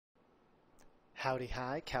Howdy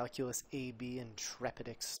hi, Calculus AB intrepid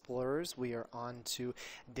explorers. We are on to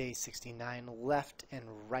day 69, left and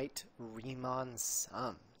right Riemann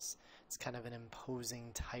sums. It's kind of an imposing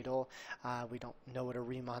title. We don't know what a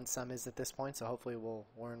Riemann sum is at this point, so hopefully we'll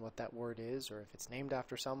learn what that word is, or if it's named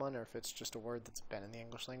after someone, or if it's just a word that's been in the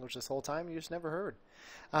English language this whole time you just never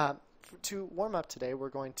heard. To warm up today, we're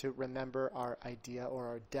going to remember our idea or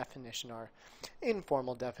our definition, our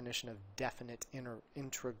informal definition of definite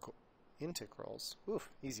integrals.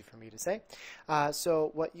 Oof, easy for me to say.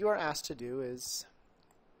 So what you are asked to do is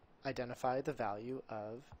identify the value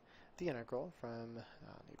of the integral from,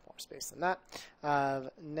 need more space than that,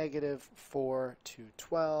 of -4 to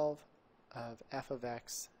 12 of f of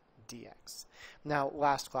x dx. Now,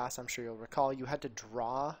 last class, I'm sure you'll recall, you had to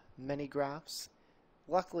draw many graphs.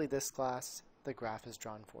 Luckily, this class, the graph is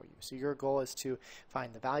drawn for you. So your goal is to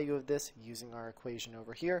find the value of this using our equation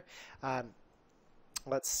over here.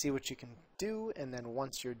 Let's see what you can do, and then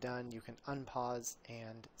once you're done, you can unpause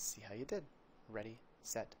and see how you did. Ready,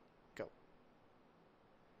 set, go.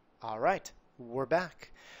 All right, we're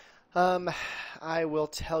back. I will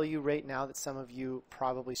tell you right now that some of you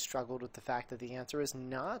probably struggled with the fact that the answer is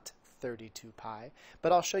not 32 pi,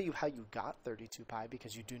 but I'll show you how you got 32 pi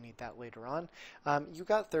because you do need that later on. You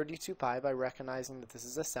got 32 pi by recognizing that this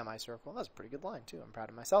is a semicircle. That's a pretty good line too. I'm proud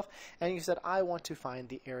of myself. And you said, I want to find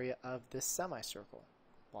the area of this semicircle.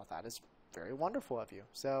 Well, that is very wonderful of you.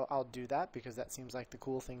 So I'll do that because that seems like the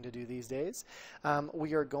cool thing to do these days.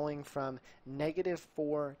 We are going from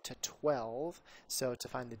 -4 to 12. So to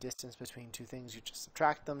find the distance between two things, you just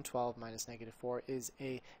subtract them. 12 minus -4 is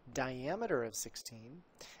a diameter of 16.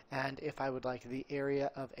 And if I would like the area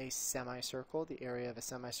of a semicircle, the area of a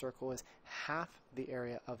semicircle is half the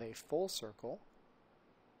area of a full circle.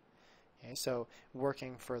 Okay, so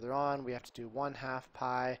working further on, we have to do 1/2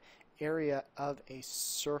 pi. Area of a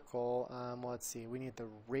circle, let's see, we need the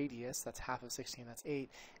radius, that's half of 16, that's 8.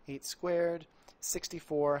 8 squared,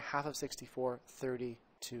 64, half of 64,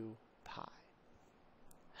 32 pi.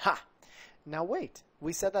 Ha! Now wait,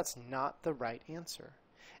 we said that's not the right answer.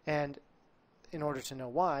 And in order to know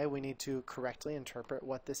why, we need to correctly interpret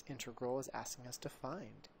what this integral is asking us to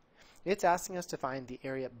find. It's asking us to find the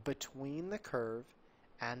area between the curve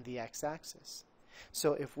and the x-axis.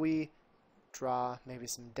 So if we draw maybe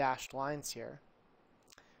some dashed lines here,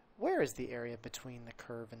 where is the area between the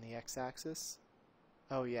curve and the x-axis?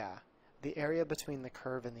 Oh yeah, the area between the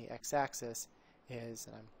curve and the x-axis is,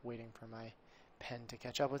 and I'm waiting for my pen to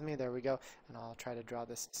catch up with me, there we go, and I'll try to draw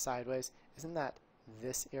this sideways. Isn't that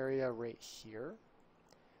this area right here?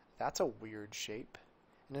 That's a weird shape.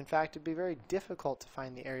 And in fact, it'd be very difficult to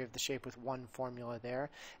find the area of the shape with one formula there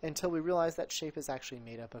until we realize that shape is actually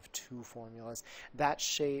made up of two formulas. That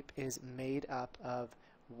shape is made up of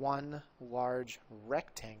one large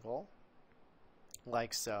rectangle,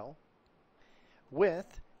 like so,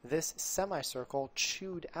 with this semicircle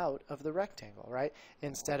chewed out of the rectangle, right?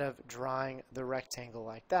 Instead of drawing the rectangle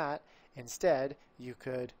like that, instead you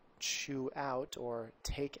could chew out or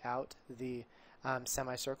take out the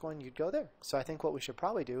semicircle and you'd go there. So I think what we should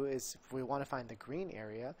probably do is, if we want to find the green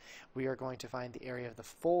area, we are going to find the area of the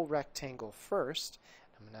full rectangle first.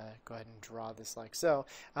 I'm going to go ahead and draw this like so.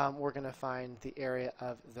 We're going to find the area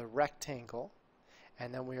of the rectangle,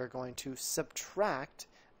 and then we are going to subtract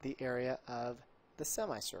the area of the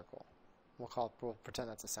semicircle. We'll pretend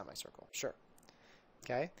that's a semicircle. Sure.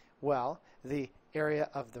 Okay. Well, the area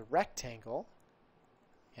of the rectangle,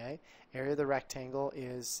 okay, area of the rectangle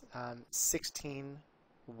is 16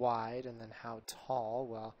 wide, and then how tall?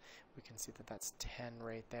 Well, we can see that that's 10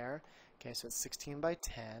 right there. Okay, so it's 16 by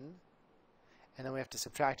 10, and then we have to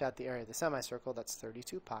subtract out the area of the semicircle. That's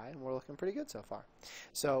 32 pi, and we're looking pretty good so far.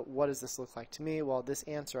 So what does this look like to me? Well, this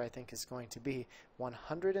answer I think is going to be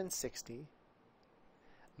 160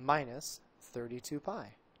 minus 32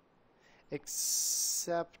 pi,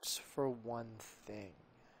 except for one thing.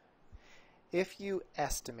 If you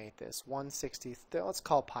estimate this, 160, let's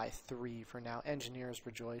call pi 3 for now. Engineers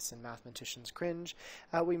rejoice and mathematicians cringe.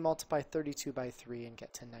 We multiply 32 by 3 and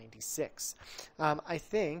get to 96. I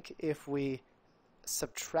think if we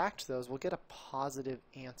subtract those, we'll get a positive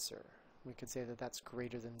answer. We could say that that's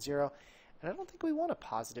greater than 0. And I don't think we want a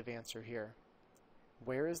positive answer here.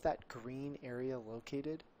 Where is that green area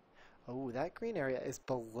located? Oh, that green area is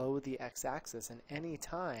below the x-axis. And any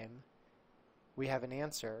time we have an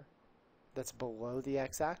answer that's below the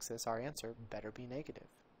x-axis, our answer better be negative.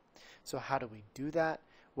 So how do we do that?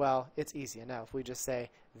 Well, it's easy enough. We just say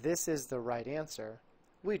this is the right answer.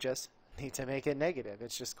 We just need to make it negative.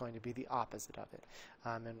 It's just going to be the opposite of it.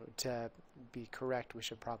 And to be correct, we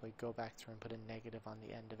should probably go back through and put a negative on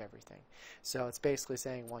the end of everything. So it's basically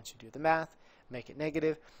saying once you do the math, make it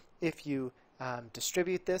negative. If you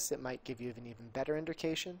distribute this, it might give you an even better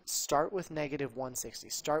indication. Start with negative 160.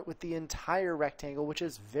 Start with the entire rectangle, which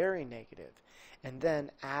is very negative, and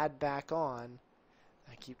then add back on,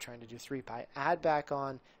 I keep trying to do 3 pi, add back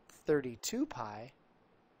on 32 pi,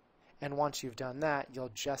 and once you've done that,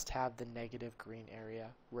 you'll just have the negative green area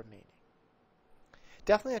remaining.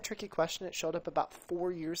 Definitely a tricky question. It showed up about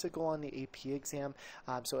 4 years ago on the AP exam,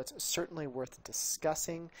 so it's certainly worth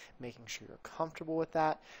discussing, making sure you're comfortable with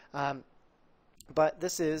that. But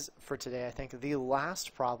this is, for today, I think, the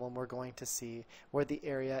last problem we're going to see where the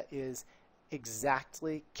area is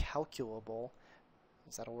exactly calculable.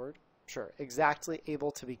 Is that a word? Sure. Exactly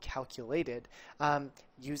able to be calculated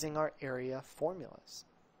using our area formulas.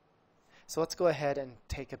 So let's go ahead and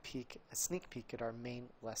take a sneak peek at our main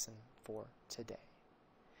lesson for today.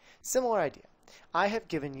 Similar idea. I have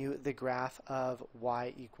given you the graph of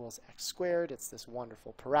y equals x squared. It's this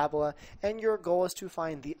wonderful parabola, and your goal is to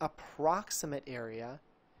find the approximate area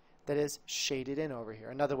that is shaded in over here.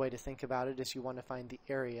 Another way to think about it is you want to find the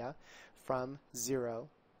area from 0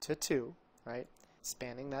 to 2, right?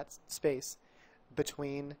 Spanning that space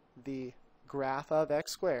between the graph of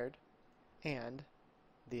x squared and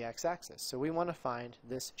the x-axis. So we want to find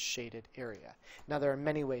this shaded area. Now there are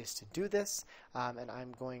many ways to do this, and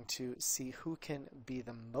I'm going to see who can be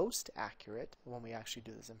the most accurate when we actually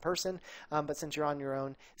do this in person. But since you're on your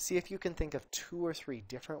own, see if you can think of 2 or 3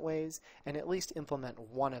 different ways and at least implement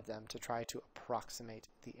one of them to try to approximate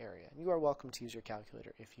the area. And you are welcome to use your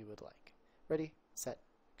calculator if you would like. Ready, set,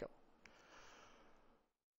 go.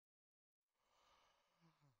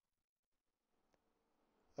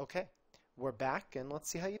 Okay. We're back, and let's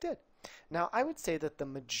see how you did. Now, I would say that the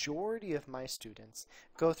majority of my students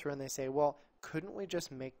go through and they say, well, couldn't we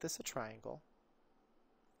just make this a triangle?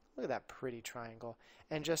 Look at that pretty triangle,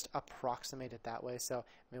 and just approximate it that way. So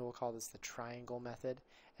maybe we'll call this the triangle method.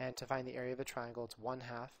 And to find the area of a triangle, it's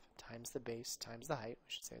 1/2 times the base times the height. We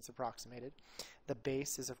should say it's approximated. The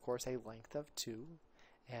base is, of course, a length of 2,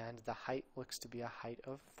 and the height looks to be a height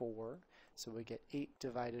of 4. So we get 8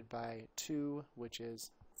 divided by 2, which is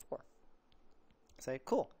 4. Say,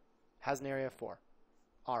 cool, has an area of 4.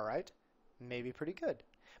 All right, maybe pretty good.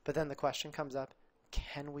 But then the question comes up,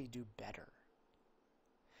 can we do better?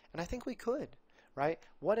 And I think we could, right?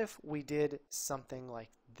 What if we did something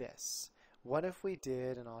like this? What if we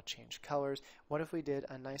did, and I'll change colors, what if we did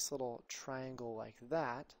a nice little triangle like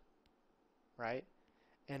that, right?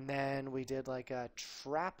 And then we did like a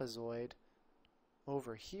trapezoid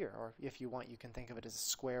over here, or if you want, you can think of it as a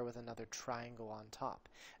square with another triangle on top.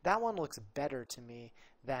 That one looks better to me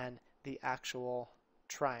than the actual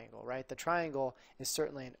triangle, right? The triangle is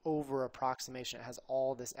certainly an over approximation. It has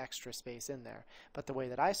all this extra space in there, but the way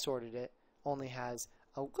that I sorted it only has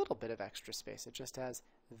a little bit of extra space. It just has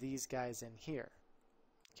these guys in here.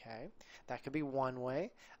 Okay, that could be one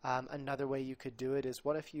way. Another way you could do it is,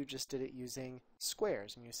 what if you just did it using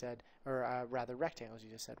squares, and you said, or rather rectangles,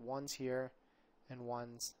 you just said one's here and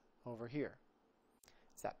one's over here.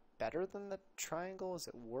 Is that better than the triangle? Is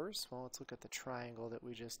it worse? Well, let's look at the triangle that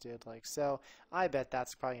we just did like so. I bet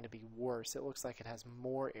that's probably going to be worse. It looks like it has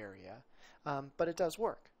more area, but it does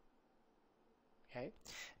work. Okay.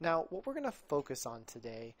 Now, what we're going to focus on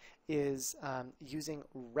today is using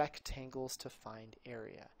rectangles to find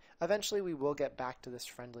area. Eventually, we will get back to this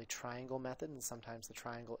friendly triangle method, and sometimes the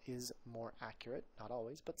triangle is more accurate. Not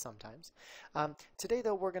always, but sometimes. Today,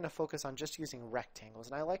 though, we're going to focus on just using rectangles,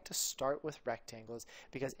 and I like to start with rectangles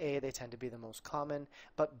because A, they tend to be the most common,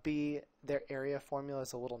 but B, their area formula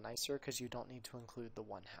is a little nicer because you don't need to include the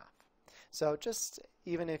 1/2. So just,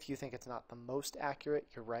 even if you think it's not the most accurate,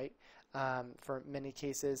 you're right. For many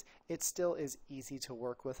cases, it still is easy to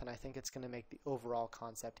work with, and I think it's going to make the overall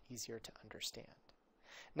concept easier to understand.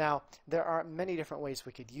 Now, there are many different ways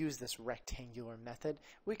we could use this rectangular method.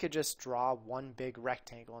 We could just draw one big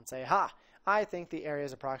rectangle and say, ha, I think the area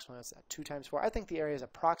is approximately, 2 times 4, I think the area is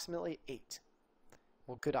approximately 8.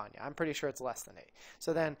 Well, good on you. I'm pretty sure it's less than 8.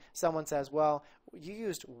 So then someone says, well, you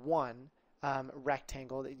used one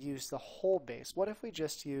rectangle that used the whole base. What if we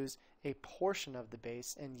just use a portion of the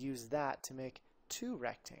base and use that to make 2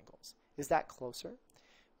 rectangles? Is that closer?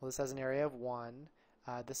 Well, this has an area of 1.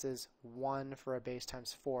 This is 1 for a base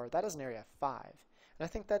times 4. That is an area of 5. And I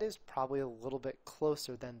think that is probably a little bit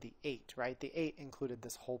closer than the 8, right? The 8 included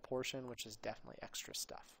this whole portion, which is definitely extra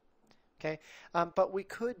stuff. Okay, but we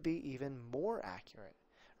could be even more accurate,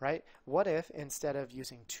 right? What if instead of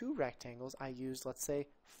using 2 rectangles, I used, let's say,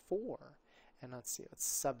 4? And let's see, let's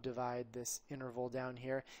subdivide this interval down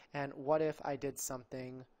here. And what if I did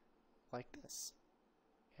something like this?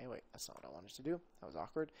 Okay, wait, that's not what I wanted to do. That was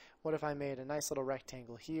awkward. What if I made a nice little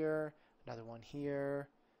rectangle here, another one here,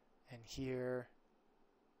 and here,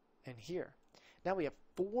 and here? Now we have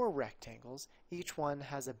 4 rectangles. Each one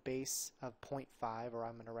has a base of 0.5, or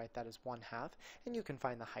I'm going to write that as 1/2. And you can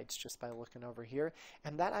find the heights just by looking over here.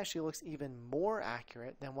 And that actually looks even more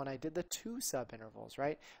accurate than when I did the 2 subintervals,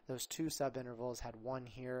 right? Those 2 subintervals had one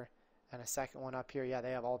here and a second one up here. Yeah,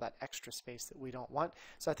 they have all that extra space that we don't want.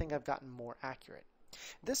 So I think I've gotten more accurate.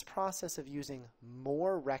 This process of using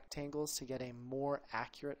more rectangles to get a more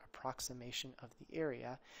accurate approximation of the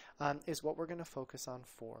area is what we're going to focus on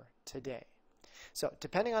for today. So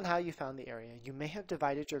depending on how you found the area, you may have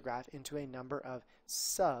divided your graph into a number of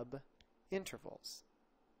sub-intervals.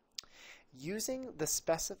 Using the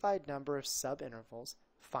specified number of sub-intervals,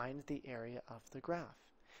 find the area of the graph.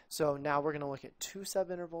 So now we're going to look at 2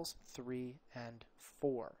 sub-intervals, 3 and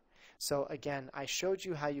 4. So again, I showed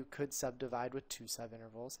you how you could subdivide with 2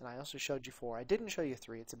 sub-intervals, and I also showed you 4. I didn't show you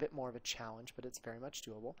 3. It's a bit more of a challenge, but it's very much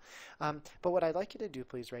doable. But what I'd like you to do,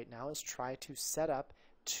 please, right now is try to set up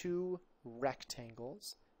 2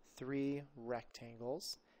 rectangles, 3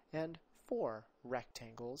 rectangles, and 4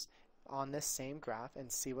 rectangles on this same graph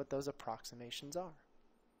and see what those approximations are.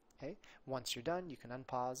 Okay? Once you're done, you can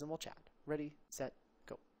unpause and we'll chat. Ready, set,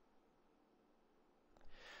 go.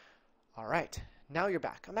 All right, now you're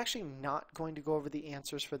back. I'm actually not going to go over the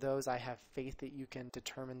answers for those. I have faith that you can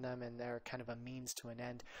determine them and they're kind of a means to an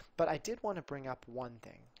end. But I did want to bring up one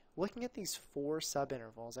thing. Looking at these 4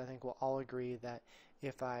 subintervals, I think we'll all agree that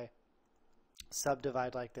if I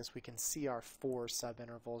subdivide like this, we can see our 4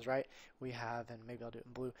 subintervals, right? We have, and maybe I'll do it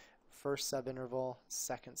in blue, first subinterval,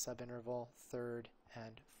 second subinterval, third,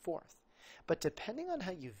 and fourth. But depending on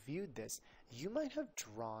how you viewed this, you might have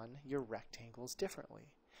drawn your rectangles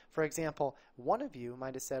differently. For example, one of you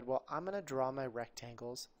might have said, well, I'm going to draw my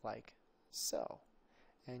rectangles like so.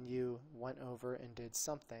 And you went over and did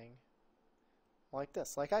something like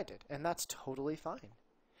this, like I did. And that's totally fine.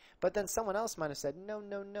 But then someone else might have said, no,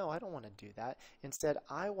 no, no, I don't want to do that. Instead,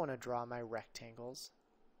 I want to draw my rectangles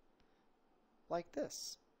like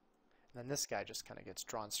this. And then this guy just kind of gets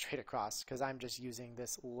drawn straight across because I'm just using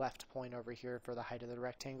this left point over here for the height of the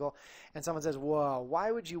rectangle. And someone says, whoa,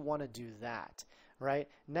 why would you want to do that? Right?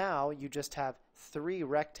 Now you just have 3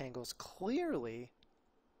 rectangles. Clearly,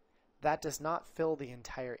 that does not fill the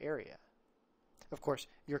entire area. Of course,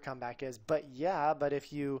 your comeback is, but yeah, but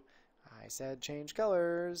if you... I said change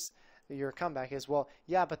colors. Your comeback is, well,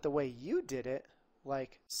 yeah, but the way you did it,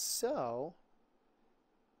 like so,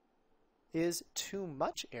 is too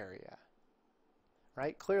much area.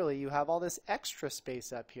 Right? Clearly, you have all this extra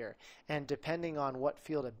space up here. And depending on what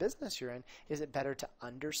field of business you're in, is it better to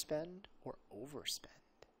underspend or overspend?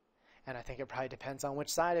 And I think it probably depends on which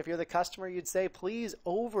side. If you're the customer, you'd say, please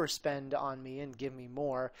overspend on me and give me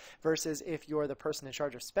more. Versus if you're the person in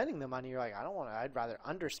charge of spending the money, you're like, I don't want to, I'd rather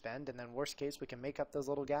underspend. And then worst case, we can make up those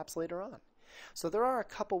little gaps later on. So there are a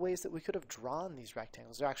couple ways that we could have drawn these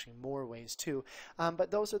rectangles. There are actually more ways too. But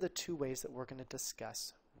those are the 2 ways that we're going to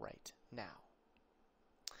discuss right now.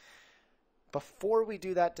 Before we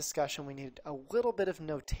do that discussion, we need a little bit of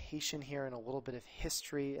notation here and a little bit of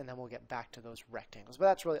history, and then we'll get back to those rectangles. But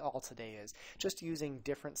that's really all today is, just using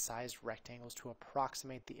different sized rectangles to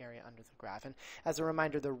approximate the area under the graph. And as a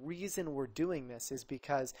reminder, the reason we're doing this is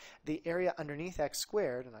because the area underneath x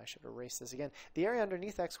squared, and I should erase this again, the area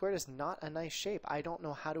underneath x squared is not a nice shape. I don't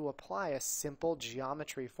know how to apply a simple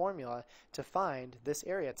geometry formula to find this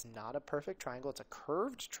area. It's not a perfect triangle. It's a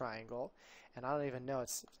curved triangle, and I don't even know,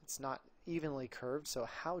 it's not evenly curved. So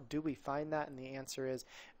how do we find that? And the answer is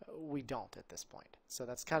we don't at this point. So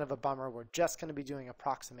that's kind of a bummer. We're just going to be doing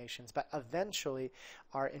approximations, but eventually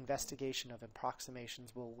our investigation of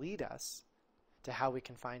approximations will lead us to how we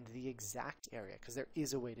can find the exact area, because there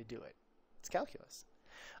is a way to do it. It's calculus.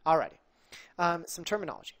 Alrighty, some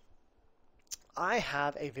terminology. I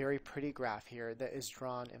have a very pretty graph here that is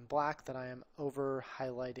drawn in black that I am over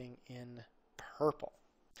highlighting in purple.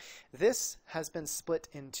 This has been split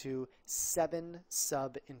into 7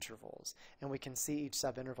 sub-intervals, and we can see each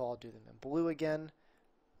sub-interval. I'll do them in blue again,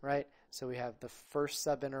 right? So we have the first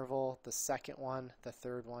sub-interval, the second one, the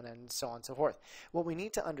third one, and so on and so forth. What we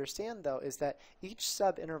need to understand, though, is that each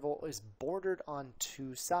sub-interval is bordered on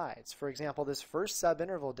 2 sides. For example, this first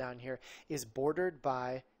sub-interval down here is bordered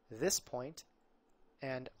by this point,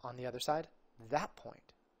 and on the other side, that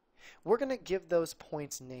point. we're going to give those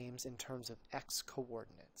points names in terms of x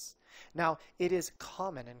coordinates. Now, it is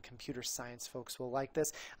common, and computer science folks will like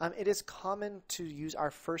this, it is common to use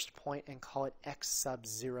our first point and call it x sub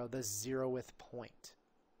 0, the 0th point.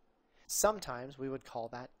 Sometimes we would call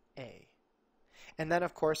that a. And then,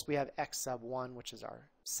 of course, we have x sub 1, which is our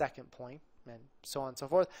second point, and so on and so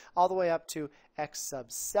forth, all the way up to x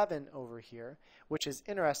sub 7 over here, which is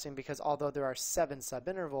interesting because although there are 7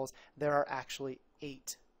 subintervals, there are actually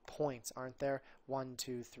 8 points, aren't there? 1,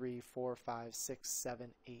 2, 3, 4, 5, 6, 7,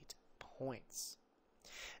 8 points.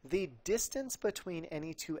 The distance between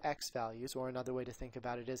any two x values, or another way to think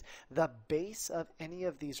about it is the base of any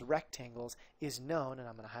of these rectangles is known, and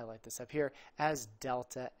I'm going to highlight this up here, as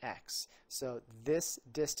delta x. So this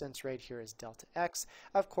distance right here is delta x.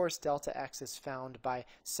 Of course, delta x is found by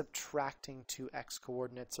subtracting two x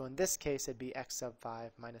coordinates. So in this case, it'd be x sub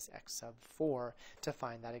 5 minus x sub 4 to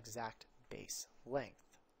find that exact base length.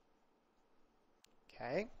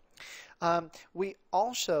 Okay. We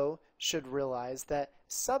also should realize that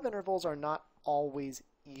subintervals are not always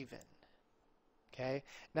even. Okay?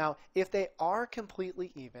 Now, if they are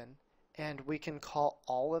completely even, and we can call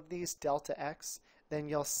all of these delta x, then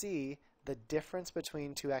you'll see the difference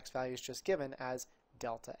between two x values just given as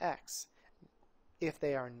delta x. If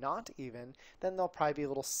they are not even, then there'll probably be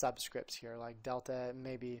little subscripts here, like delta,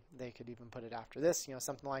 maybe they could even put it after this,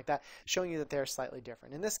 something like that, showing you that they're slightly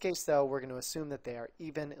different. In this case, though, we're going to assume that they are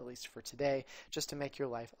even, at least for today, just to make your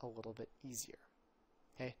life a little bit easier.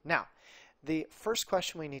 Okay. Now, the first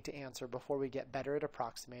question we need to answer before we get better at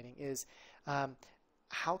approximating is,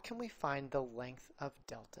 how can we find the length of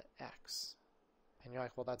delta x? And you're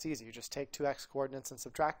like, well, that's easy. You just take two x coordinates and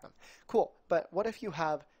subtract them. Cool, but what if you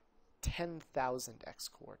have 10,000 x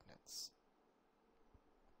coordinates?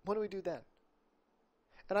 What do we do then?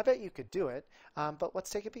 And I bet you could do it, but let's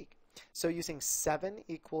take a peek. So using 7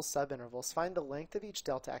 equal subintervals, find the length of each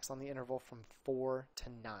delta x on the interval from 4 to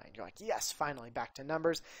 9. You're like, yes, finally, back to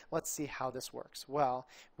numbers. Let's see how this works. Well,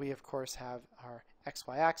 we, of course, have our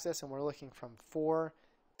xy axis, and we're looking from 4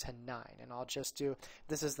 to 9. And I'll just do,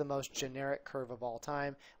 this is the most generic curve of all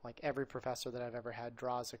time. Like every professor that I've ever had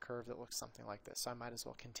draws a curve that looks something like this, so I might as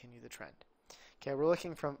well continue the trend. Okay, we're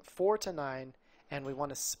looking from 4 to 9, and we want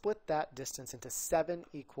to split that distance into 7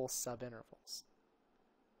 equal subintervals.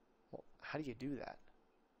 Well, how do you do that?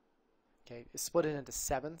 Okay, split it into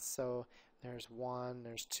sevenths, so there's 1,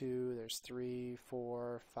 there's 2, there's 3,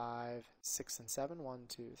 4, 5, 6, and 7. 1,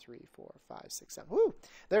 2, 3, 4, 5, 6, 7. Woo!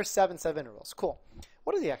 There's 7 subintervals. Cool.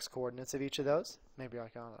 What are the x coordinates of each of those? Maybe you're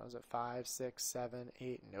like, oh, is it 5, 6, 7,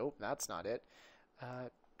 8? Nope, that's not it.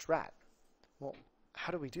 Drat. Well,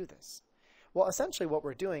 how do we do this? Well, essentially what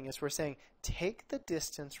we're doing is we're saying take the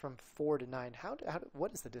distance from 4 to 9.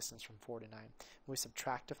 What is the distance from 4 to 9? We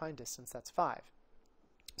subtract to find distance, that's 5.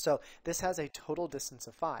 So this has a total distance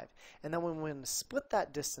of 5. And then we're going to split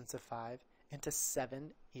that distance of 5 into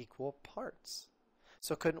 7 equal parts.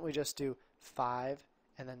 So couldn't we just do 5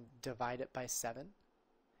 and then divide it by 7?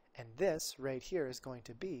 And this right here is going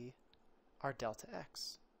to be our delta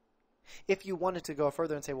x. If you wanted to go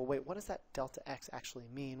further and say, well, wait, what does that delta x actually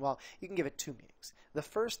mean? Well, you can give it two meanings. The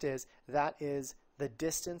first is that is the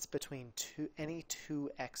distance between any two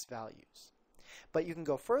x values. But you can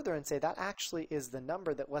go further and say that actually is the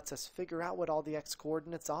number that lets us figure out what all the x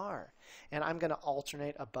coordinates are. And I'm going to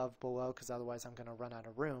alternate above, below, because otherwise I'm going to run out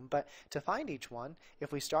of room. But to find each one,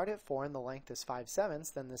 if we start at 4 and the length is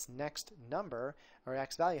 5/7, then this next number, or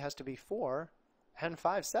x value, has to be 4 and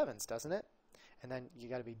 5/7, doesn't it? And then you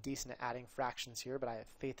got to be decent at adding fractions here, but I have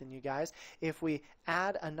faith in you guys. If we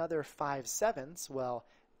add another 5/7, well,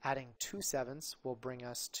 adding 2 7s will bring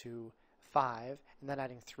us to 5, and then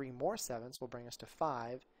adding 3 more 7s will bring us to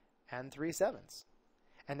 5 and 3 7s.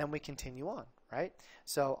 And then we continue on, right?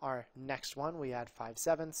 So our next one, we add 5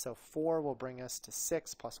 7s, so 4 will bring us to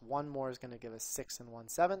 6, plus 1 more is going to give us 6 and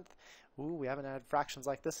 1/7. Ooh, we haven't had fractions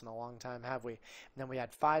like this in a long time, have we? And then we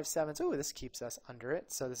add 5 7s. Ooh, this keeps us under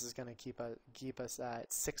it, so this is going to keep us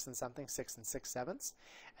at 6 and something, 6 and 6/7.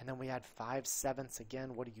 And then we add 5 7s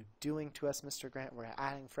again. What are you doing to us, Mr. Grant? We're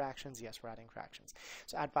adding fractions. Yes, we're adding fractions.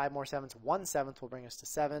 So add 5 more 7s. 1/7 will bring us to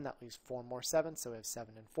 7. That leaves 4 more 7s, so we have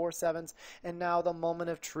 7 and 4 7s. And now the moment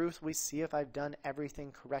of truth, we see if I've done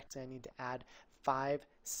everything correctly. I need to add 5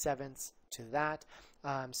 7s to that.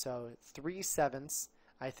 So 3 7s,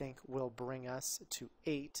 I think, will bring us to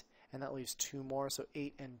 8, and that leaves 2 more, so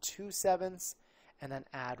 8 and 2 7s, and then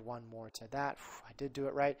add 1 more to that. Whew, I did do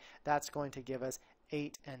it right. That's going to give us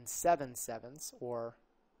 8 and 7 7s, or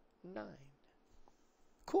 9.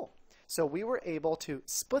 Cool. So we were able to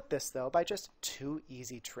split this, though, by just 2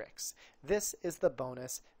 easy tricks. This is the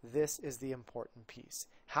bonus. This is the important piece.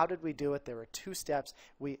 How did we do it? There were 2 steps.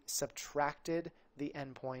 We subtracted the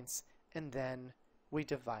endpoints, and then we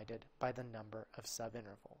divided by the number of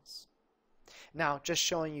subintervals. Now, just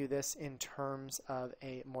showing you this in terms of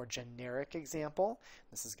a more generic example.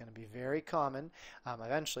 This is going to be very common.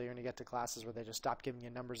 Eventually, you're going to get to classes where they just stop giving you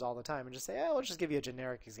numbers all the time and just say, oh, we'll just give you a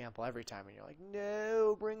generic example every time. And you're like,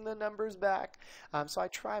 no, bring the numbers back. So I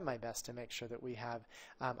try my best to make sure that we have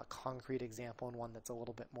a concrete example and one that's a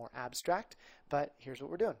little bit more abstract. But here's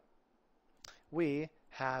what we're doing. We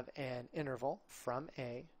have an interval from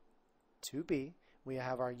A to B. We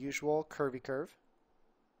have our usual curvy curve.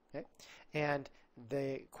 Okay? And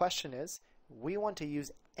the question is, we want to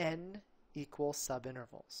use n equal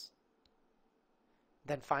subintervals.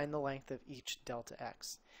 Then find the length of each delta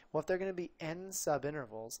x. Well, if there are going to be n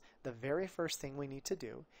subintervals, the very first thing we need to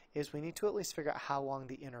do is we need to at least figure out how long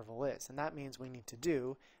the interval is. And that means we need to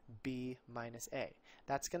do b minus a.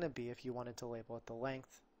 That's going to be, if you wanted to label it, the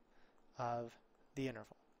length of the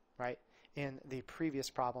interval, right? In the previous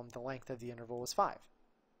problem, the length of the interval was 5.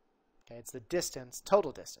 Okay, it's the distance,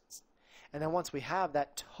 total distance. And then once we have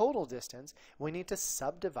that total distance, we need to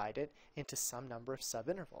subdivide it into some number of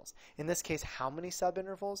subintervals. In this case, how many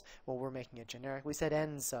subintervals? Well, we're making it generic. We said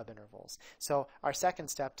n subintervals. So our second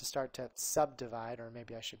step to start to subdivide, or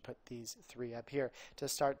maybe I should put these 3 up here, to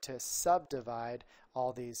start to subdivide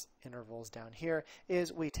all these intervals down here,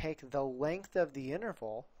 is we take the length of the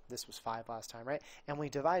interval, this was 5 last time, right? And we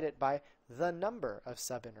divide it by the number of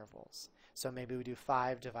subintervals. So maybe we do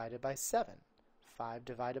 5 divided by 7, 5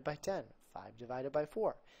 divided by 10, 5 divided by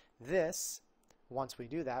 4. This, once we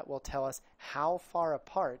do that, will tell us how far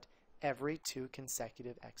apart every 2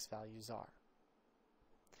 consecutive x values are.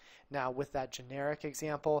 Now, with that generic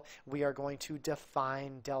example, we are going to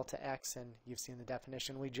define delta x, and you've seen the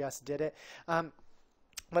definition. We just did it.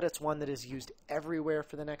 But it's one that is used everywhere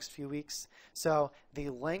for the next few weeks. So the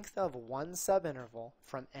length of one subinterval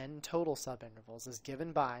from n total subintervals is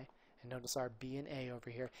given by, and notice our b and a over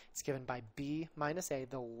here, it's given by b minus a,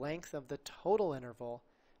 the length of the total interval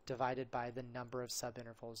divided by the number of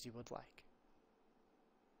subintervals you would like.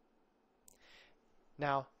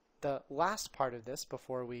 Now, the last part of this,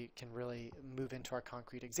 before we can really move into our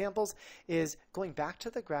concrete examples, is going back to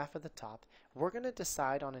the graph at the top. We're going to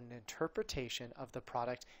decide on an interpretation of the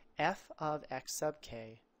product f of x sub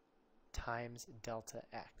k times delta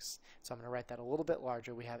x. So I'm going to write that a little bit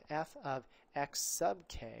larger. We have f of x sub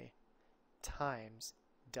k times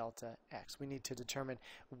delta x. We need to determine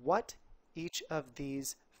what each of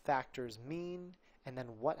these factors mean, and then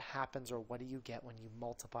what happens, or what do you get when you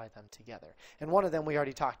multiply them together. And one of them we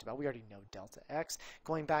already talked about. We already know delta x.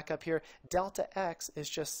 Going back up here, delta x is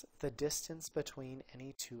just the distance between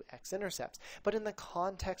any 2 x-intercepts. But in the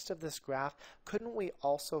context of this graph, couldn't we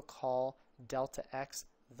also call delta x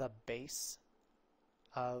the base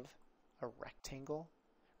of a rectangle?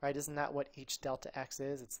 Right? Isn't that what each delta x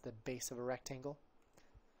is? It's the base of a rectangle.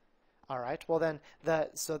 All right, well then,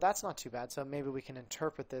 so that's not too bad. So maybe we can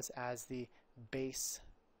interpret this as the base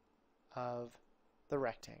of the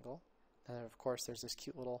rectangle. And then, of course, there's this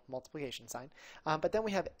cute little multiplication sign. But then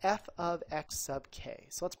we have f of x sub k.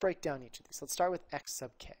 So let's break down each of these. Let's start with x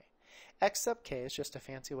sub k. X sub k is just a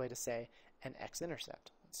fancy way to say an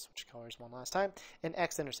x-intercept. Let's switch colors one last time. An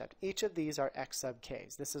x-intercept. Each of these are x sub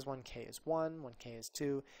k's. This is when k is 1, when k is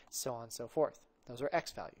 2, so on and so forth. Those are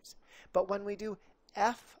x values. But when we do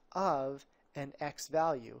f of an x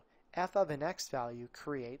value, f of an x value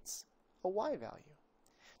creates a y value.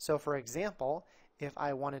 So for example, if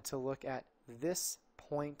I wanted to look at this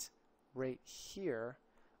point right here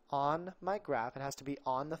on my graph, it has to be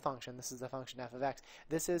on the function. This is the function f of x.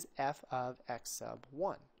 This is f of x sub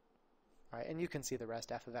 1. Right, and you can see the rest,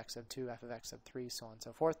 f of x sub 2, f of x sub 3, so on and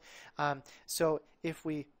so forth. So if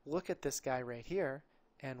we look at this guy right here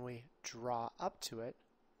and we draw up to it,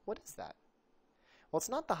 what is that? Well, it's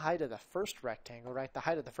not the height of the first rectangle, right? The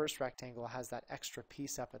height of the first rectangle has that extra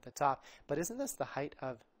piece up at the top, but isn't this the height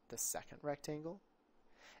of the second rectangle?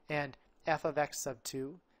 And f of x sub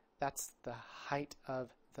 2, that's the height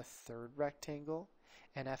of the third rectangle,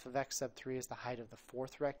 and f of x sub 3 is the height of the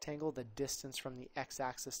fourth rectangle, the distance from the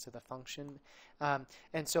x-axis to the function. And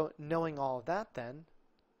so knowing all of that then,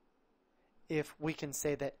 if we can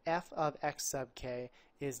say that f of x sub k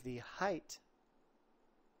is the height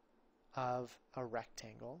of a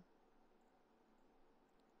rectangle.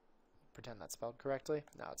 Pretend that's spelled correctly.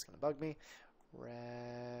 Now it's going to bug me.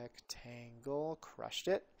 Rectangle, crushed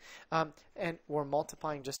it. And we're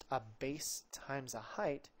multiplying just a base times a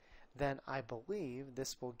height, then I believe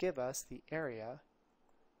this will give us the area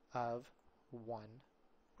of one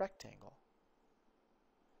rectangle.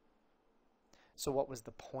 So what was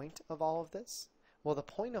the point of all of this? Well, the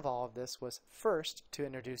point of all of this was first to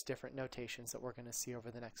introduce different notations that we're going to see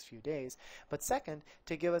over the next few days, but second,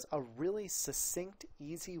 to give us a really succinct,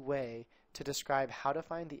 easy way to describe how to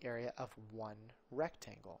find the area of one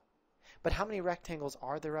rectangle. But how many rectangles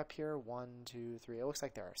are there up here? 1, 2, 3. It looks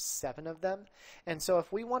like there are 7 of them. And so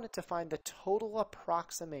if we wanted to find the total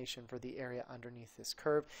approximation for the area underneath this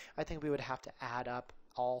curve, I think we would have to add up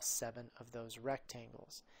all 7 of those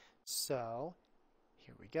rectangles. So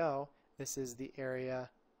here we go. This is the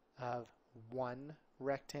area of one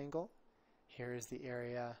rectangle. Here is the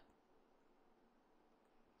area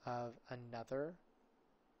of another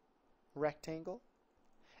rectangle.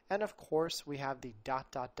 And of course, we have the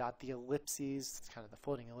dot, dot, dot, the ellipses, it's kind of the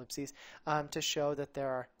floating ellipses, to show that there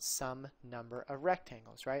are some number of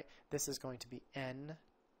rectangles, right? This is going to be n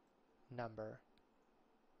number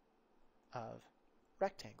of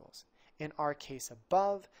rectangles. In our case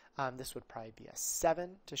above, this would probably be a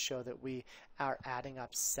 7 to show that we are adding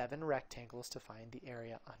up 7 rectangles to find the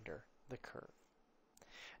area under the curve.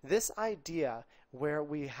 This idea where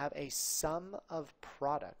we have a sum of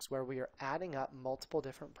products, where we are adding up multiple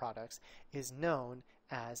different products, is known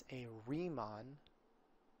as a Riemann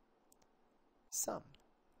sum.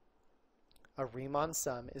 A Riemann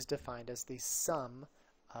sum is defined as the sum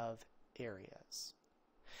of areas.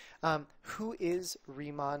 Who is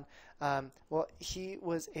Riemann? Well, he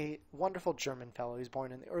was a wonderful German fellow. He was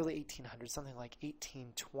born in the early 1800s, something like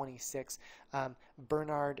 1826.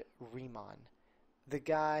 Bernhard Riemann. The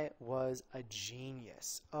guy was a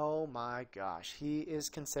genius. Oh my gosh. He is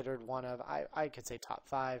considered one of, I could say top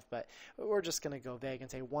 5, but we're just going to go vague and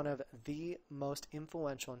say one of the most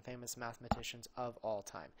influential and famous mathematicians of all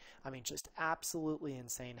time. I mean, just absolutely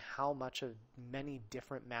insane how much of many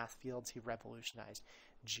different math fields he revolutionized.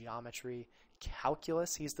 Geometry,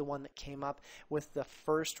 calculus. He's the one that came up with the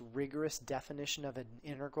first rigorous definition of an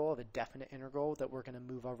integral, of a definite integral that we're going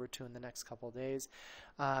to move over to in the next couple of days.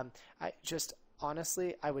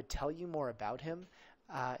 Honestly, I would tell you more about him,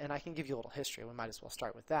 and I can give you a little history. We might as well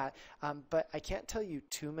start with that. But I can't tell you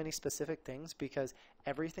too many specific things because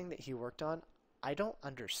everything that he worked on, I don't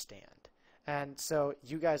understand. And so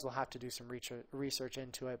you guys will have to do some research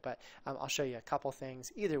into it, but I'll show you a couple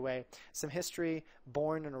things. Either way, some history.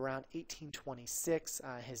 Born in around 1826,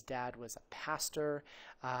 his dad was a pastor,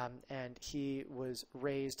 and he was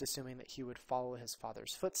raised assuming that he would follow his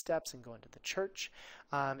father's footsteps and go into the church.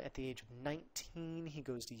 At the age of 19, he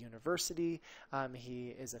goes to university.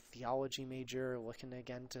 He is a theology major, looking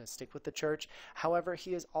again to stick with the church. However,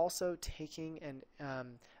 he is also taking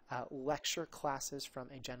lecture classes from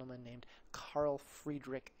a gentleman named Carl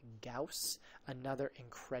Friedrich Gauss, another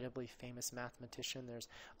incredibly famous mathematician. There's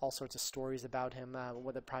all sorts of stories about him.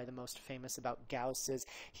 Probably the most famous about Gauss is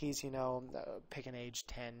he's, pick an age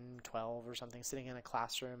 10, 12 or something, sitting in a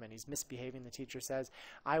classroom and he's misbehaving. The teacher says,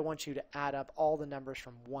 I want you to add up all the numbers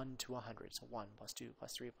from 1 to 100. So 1 plus 2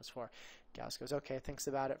 plus 3 plus 4. Gauss goes, okay, thinks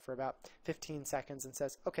about it for about 15 seconds and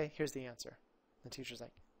says, okay, here's the answer. The teacher's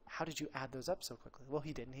like, how did you add those up so quickly? Well,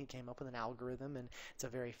 he didn't. He came up with an algorithm, and it's a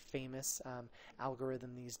very famous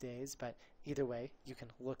algorithm these days. But either way, you can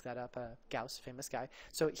look that up. Gauss, famous guy.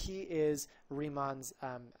 So he is Riemann's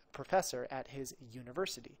professor at his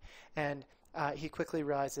university. And he quickly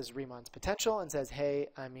realizes Riemann's potential and says, hey,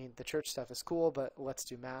 I mean, the church stuff is cool, but let's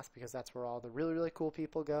do math because that's where all the really, really cool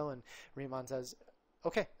people go. And Riemann says,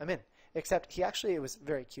 okay, I'm in. Except it was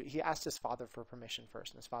very cute. He asked his father for permission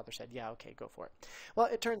first, and his father said, yeah, okay, go for it. Well,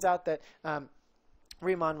 it turns out that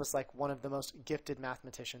Riemann was like one of the most gifted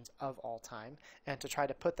mathematicians of all time. And to try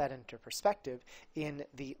to put that into perspective, in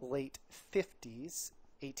the late 50s,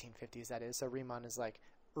 1850s that is, so Riemann is like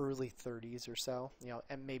early 30s or so,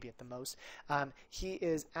 and maybe at the most. He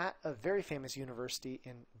is at a very famous university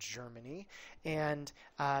in Germany, and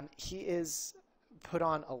he is put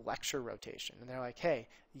on a lecture rotation, and they're like, hey,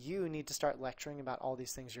 you need to start lecturing about all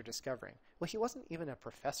these things you're discovering. Well, he wasn't even a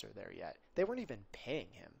professor there yet. They weren't even paying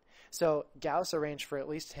him. So Gauss arranged for at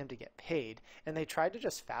least him to get paid, and they tried to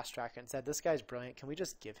just fast track it and said, this guy's brilliant, can we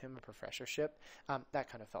just give him a professorship? That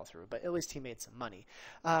kind of fell through, but at least he made some money.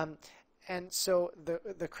 And so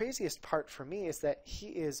the craziest part for me is that he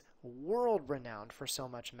is world renowned for so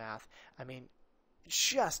much math. I mean,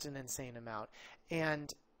 just an insane amount.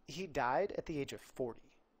 And he died at the age of 40.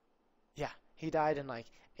 Yeah, he died in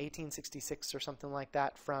like 1866 or something like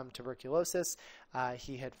that from tuberculosis.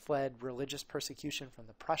 He had fled religious persecution from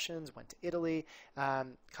the Prussians, went to Italy,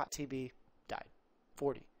 caught TB, died,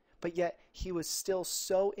 40. But yet he was still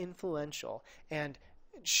so influential, and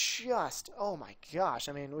just, oh my gosh.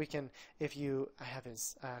 I mean, we can, if you, I have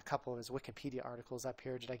his, a couple of his Wikipedia articles up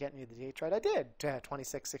here. Did I get any of the dates right? I did.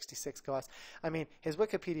 2666 costs. I mean, his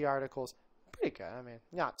Wikipedia articles, pretty good. I mean,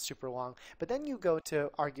 not super long. But then you go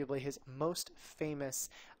to arguably his most famous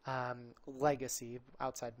legacy,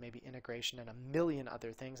 outside maybe integration and a million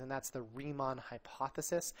other things, and that's the Riemann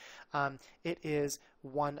hypothesis. It is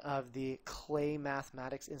one of the Clay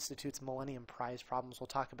Mathematics Institute's Millennium Prize problems. We'll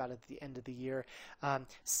talk about it at the end of the year.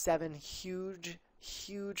 7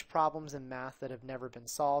 huge problems in math that have never been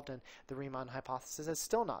solved, and the Riemann hypothesis has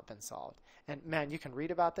still not been solved. And man, you can read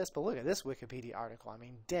about this, but look at this Wikipedia article. I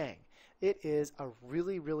mean, dang. It is a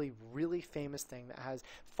really famous thing that has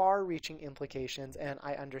far-reaching implications, and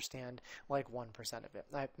I understand like 1% of it.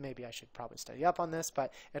 Maybe I should probably study up on this,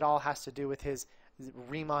 but it all has to do with his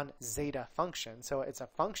Riemann zeta function. So it's a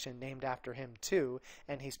function named after him too,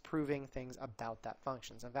 and he's proving things about that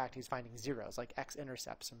function. In fact, he's finding zeros, like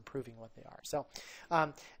x-intercepts, and proving what they are. So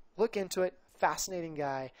look into it. Fascinating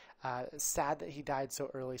guy. Sad that he died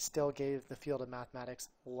so early. Still gave the field of mathematics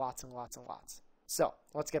lots and lots and lots. So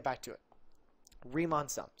let's get back to it. Riemann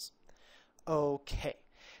sums. Okay,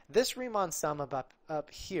 this Riemann sum up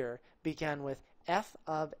here began with f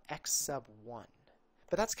of x sub 1.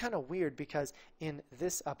 But that's kind of weird because in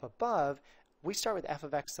this up above, we start with f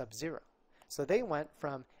of x sub 0. So they went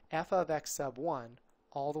from f of x sub 1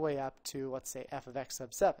 all the way up to, let's say, f of x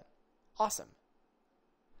sub 7. Awesome.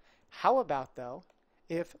 How about, though,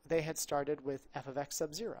 if they had started with f of x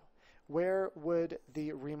sub 0? Where would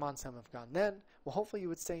the Riemann sum have gone then? Well, hopefully you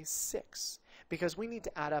would say 6, because we need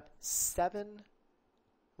to add up 7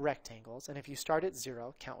 rectangles. And if you start at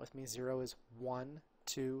 0, count with me, 0 is 1,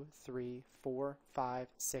 2, 3, 4, 5,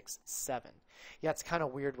 6, 7. Yeah, it's kind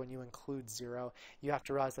of weird when you include 0. You have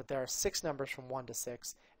to realize that there are 6 numbers from 1 to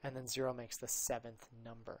 6, and then 0 makes the 7th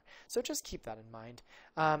number. So just keep that in mind.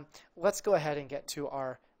 Let's go ahead and get to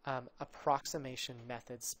our approximation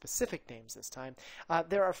methods, specific names this time.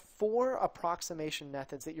 There are 4 approximation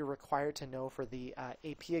methods that you're required to know for the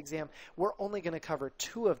AP exam. We're only going to cover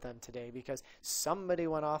 2 of them today because somebody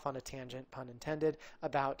went off on a tangent, pun intended,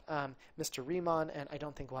 about Mr. Riemann, and I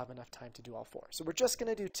don't think we'll have enough time to do all 4. So we're just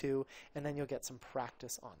going to do 2, and then you'll get some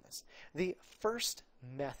practice on this. The first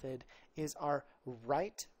method is our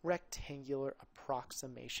right rectangular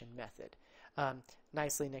approximation method,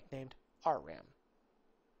 nicely nicknamed RRAM.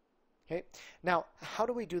 Okay. Now, how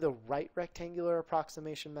do we do the right rectangular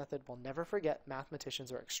approximation method? Well, never forget,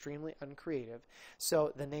 mathematicians are extremely uncreative,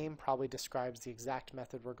 so the name probably describes the exact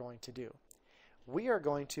method we're going to do. We are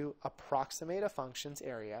going to approximate a function's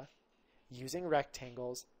area using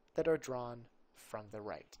rectangles that are drawn from the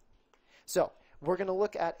right. So, we're going to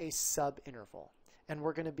look at a subinterval, and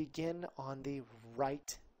we're going to begin on the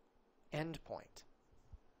right endpoint.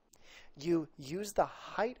 You use the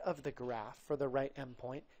height of the graph for the right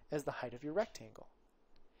endpoint as the height of your rectangle.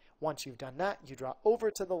 Once you've done that, you draw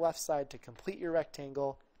over to the left side to complete your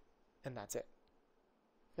rectangle, and that's it.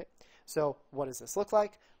 Okay. So what does this look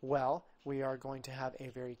like? Well, we are going to have a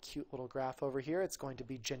very cute little graph over here. It's going to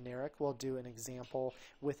be generic. We'll do an example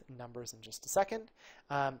with numbers in just a second.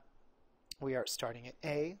 We are starting at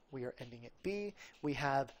A. We are ending at B. We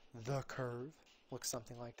have the curve. Looks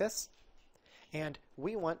something like this. And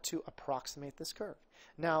we want to approximate this curve.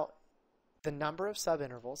 Now, the number of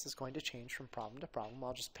subintervals is going to change from problem to problem.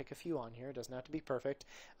 I'll just pick a few on here. It doesn't have to be perfect.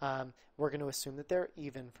 We're going to assume that they're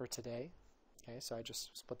even for today. Okay, so I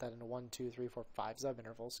just split that into 1, 2, 3, 4, 5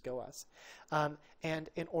 subintervals. Go us. And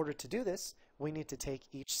in order to do this, we need to take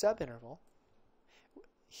each subinterval.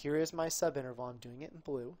 Here is my subinterval. I'm doing it in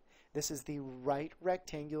blue. This is the right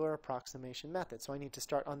rectangular approximation method. So I need to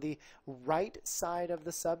start on the right side of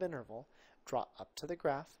the subinterval, draw up to the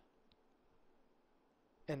graph,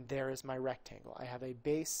 and there is my rectangle. I have a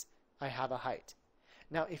base, I have a height.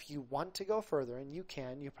 Now, if you want to go further, and you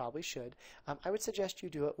can, you probably should, I would suggest you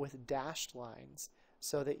do it with dashed lines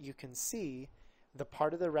so that you can see the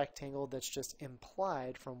part of the rectangle that's just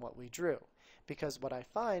implied from what we drew. Because what I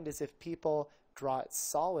find is if people draw it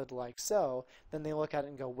solid like so, then they look at it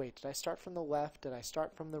and go, wait, did I start from the left? Did I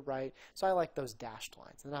start from the right? So I like those dashed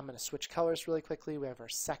lines. And then I'm going to switch colors really quickly. We have our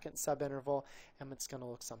second subinterval, and it's going to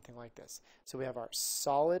look something like this. So we have our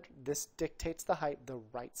solid, this dictates the height, the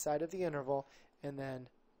right side of the interval, and then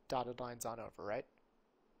dotted lines on over, right?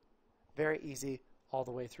 Very easy all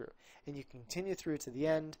the way through. And you can continue through to the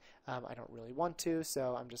end. I don't really want to,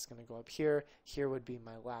 so I'm just going to go up here. Here would be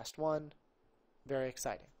my last one. Very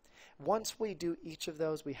exciting. Once we do each of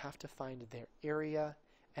those, we have to find their area,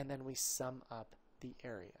 and then we sum up the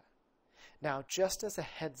area. Now, just as a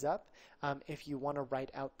heads up, if you want to write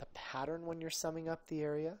out the pattern when you're summing up the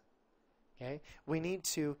area, Okay? We need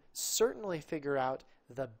to certainly figure out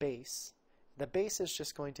the base. The base is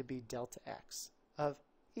just going to be delta x of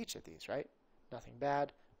each of these, right? Nothing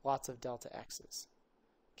bad, lots of delta x's.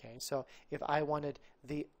 Okay, so if I wanted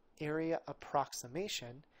the area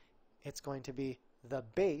approximation, it's going to be the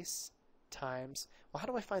base times, well, how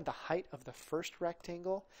do I find the height of the first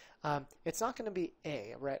rectangle? It's not going to be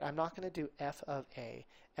a, right? I'm not going to do f of a.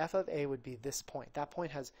 F of a would be this point. That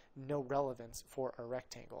point has no relevance for a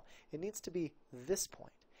rectangle. It needs to be this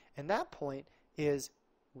point. And that point is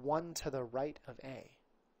 1 to the right of a.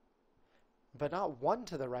 But not 1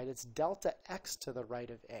 to the right, it's delta x to the right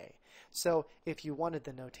of a. So if you wanted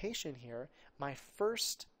the notation here, my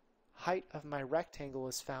first height of my rectangle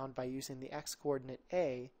is found by using the x-coordinate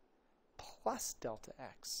a plus delta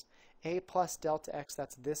x. A plus delta x,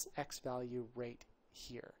 that's this x value right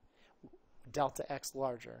here. Delta x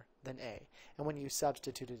larger than a. And when you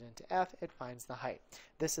substitute it into f, it finds the height.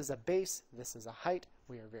 This is a base, this is a height.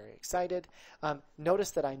 We are very excited.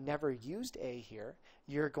 Notice that I never used a here.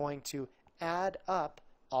 You're going to add up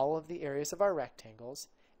all of the areas of our rectangles,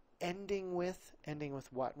 ending with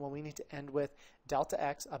what? Well, we need to end with delta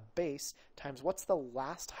x, a base, times what's the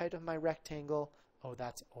last height of my rectangle? Oh,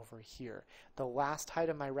 that's over here. The last height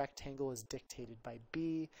of my rectangle is dictated by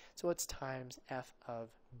b, so it's times f of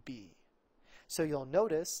b. So you'll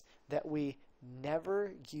notice that we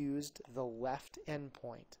never used the left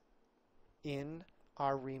endpoint in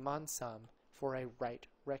our Riemann sum for a right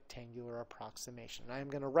rectangular approximation. I'm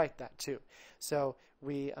going to write that too. So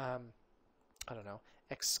we,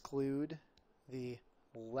 exclude the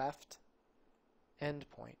left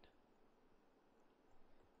endpoint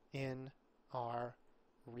in our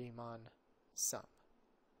Riemann sum.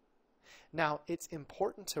 Now, it's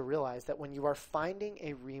important to realize that when you are finding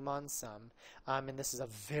a Riemann sum, and this is a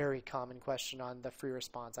very common question on the free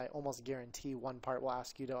response, I almost guarantee one part will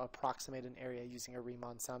ask you to approximate an area using a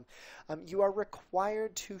Riemann sum, you are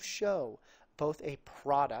required to show both a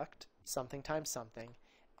product, something times something,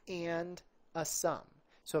 and a sum.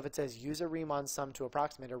 So if it says use a Riemann sum to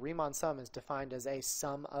approximate, a Riemann sum is defined as a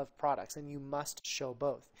sum of products, and you must show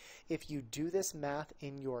both. If you do this math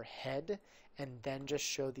in your head and then just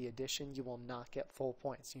show the addition, you will not get full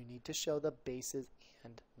points. You need to show the bases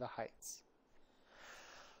and the heights.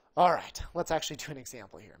 All right, let's actually do an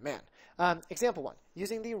example here. Example 1.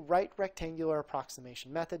 Using the right rectangular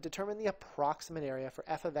approximation method, determine the approximate area for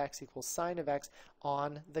f of x equals sine of x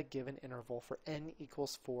on the given interval for n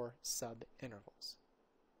equals 4 subintervals.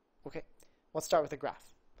 Okay, let's start with a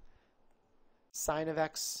graph. Sine of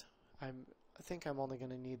x, I think I'm only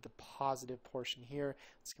going to need the positive portion here.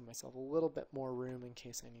 Let's give myself a little bit more room in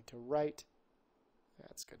case I need to write.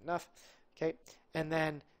 That's good enough. Okay, and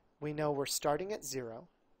then we know we're starting at 0.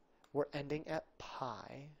 We're ending at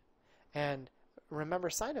pi. And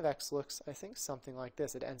remember, sine of x looks, I think, something like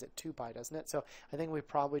this. It ends at 2 pi, doesn't it? So I think we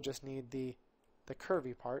probably just need the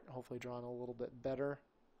curvy part, hopefully drawn a little bit better.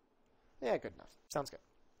 Yeah, good enough. Sounds good.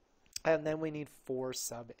 And then we need 4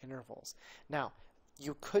 subintervals. Now,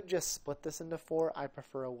 you could just split this into 4. I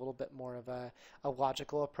prefer a little bit more of a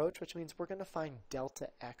logical approach, which means we're going to find delta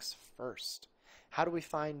x first. How do we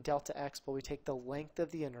find delta x? Well, we take the length of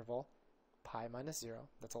the interval, pi minus 0.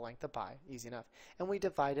 That's a length of pi, easy enough. And we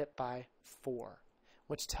divide it by 4,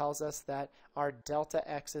 which tells us that our delta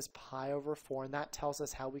x is pi over 4, and that tells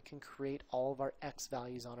us how we can create all of our x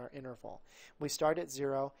values on our interval. We start at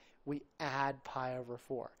 0. We add pi over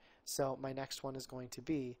 4. So my next one is going to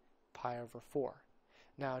be pi over 4.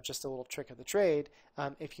 Now, just a little trick of the trade,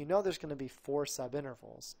 if you know there's going to be 4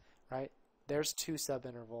 subintervals, right? There's 2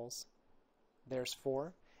 subintervals. There's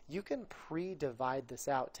 4. You can pre-divide this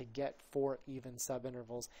out to get 4 even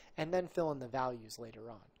subintervals and then fill in the values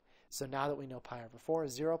later on. So now that we know pi over 4,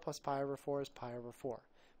 0 plus pi over 4 is pi over 4.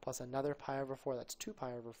 Plus another pi over 4, that's 2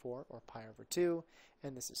 pi over 4, or pi over 2.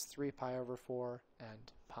 And this is 3 pi over 4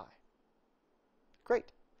 and pi.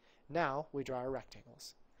 Great. Now we draw our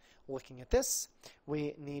rectangles. Looking at this,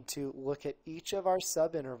 we need to look at each of our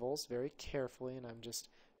subintervals very carefully, and I'm just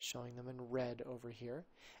showing them in red over here.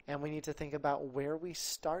 And we need to think about where we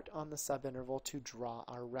start on the subinterval to draw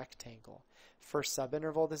our rectangle. First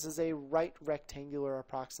subinterval, this is a right rectangular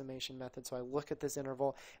approximation method, so I look at this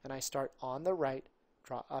interval and I start on the right,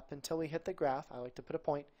 draw up until we hit the graph. I like to put a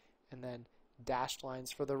point, and then dashed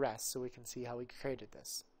lines for the rest so we can see how we created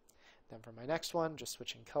this. Then for my next one, just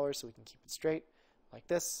switching colors so we can keep it straight, like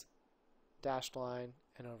this, dashed line,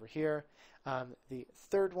 and over here. The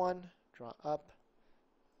third one, draw up,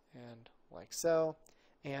 and like so.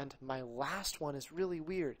 And my last one is really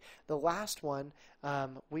weird. The last one,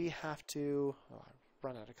 we have to,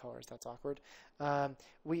 run out of colors. That's awkward.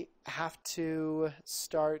 We have to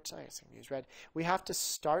start, I guess I'm going to use red. We have to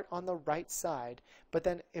start on the right side, but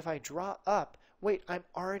then if I draw up, wait, I'm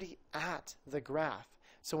already at the graph.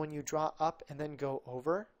 So when you draw up and then go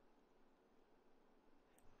over,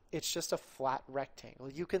 it's just a flat rectangle.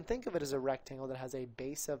 You can think of it as a rectangle that has a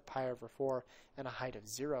base of pi over 4 and a height of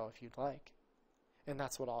 0 if you'd like. And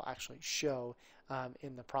that's what I'll actually show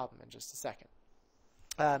in the problem in just a second.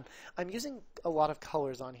 I'm using a lot of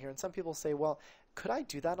colors on here, and some people say, well, could I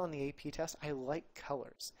do that on the AP test? I like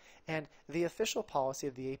colors. And the official policy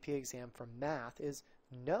of the AP exam for math is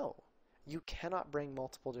no. You cannot bring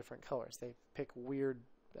multiple different colors. They pick weird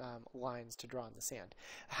lines to draw in the sand.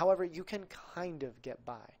 However, you can kind of get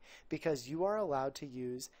by because you are allowed to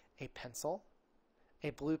use a pencil,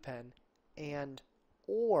 a blue pen, and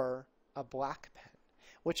or a black pen,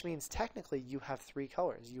 which means technically you have 3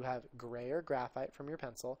 colors. You have gray or graphite from your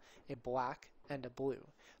pencil, a black, and a blue.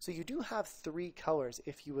 So you do have 3 colors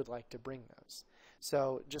if you would like to bring those.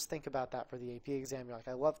 So just think about that for the AP exam. You're like,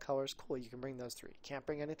 I love colors. Cool, you can bring those 3. Can't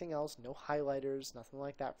bring anything else, no highlighters, nothing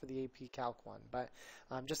like that for the AP Calc 1, but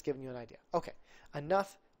I'm just giving you an idea. Okay,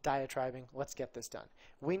 enough diatribing. Let's get this done.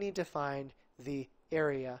 We need to find the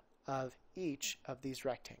area of each of these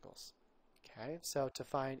rectangles. Okay, so to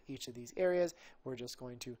find each of these areas, we're just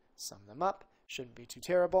going to sum them up. Shouldn't be too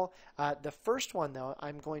terrible. The first one, though,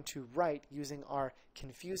 I'm going to write using our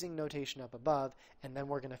confusing notation up above, and then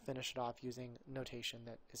we're going to finish it off using notation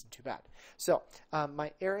that isn't too bad. So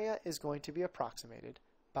my area is going to be approximated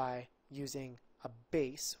by using a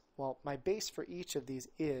base. Well, my base for each of these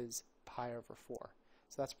is pi over 4.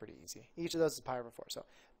 So that's pretty easy. Each of those is pi over 4. So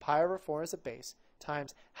pi over 4 is a base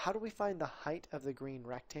times, how do we find the height of the green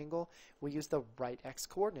rectangle? We use the right x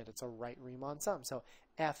coordinate. It's a right Riemann sum. So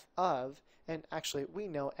f of, and actually we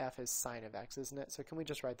know f is sine of x, isn't it? So can we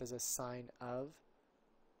just write this as sine of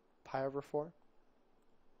pi over 4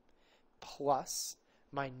 plus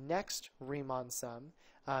my next Riemann sum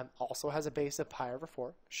also has a base of pi over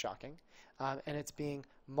 4, shocking, and it's being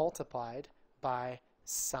multiplied by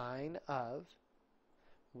sine of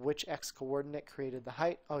which x coordinate created the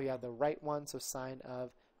height? Oh yeah, the right one, so sine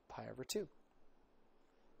of pi over 2.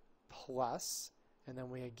 Plus, and then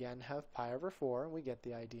we again have pi over 4. We get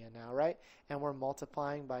the idea now, right? And we're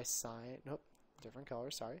multiplying by sine, nope, different color,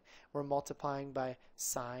 sorry. We're multiplying by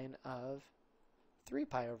sine of 3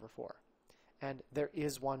 pi over 4. And there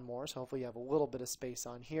is one more, so hopefully you have a little bit of space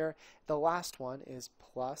on here. The last one is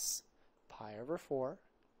plus pi over 4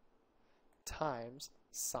 times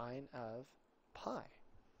sine of pi.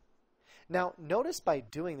 Now, notice by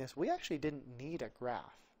doing this, we actually didn't need a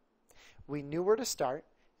graph. We knew where to start,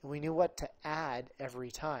 and we knew what to add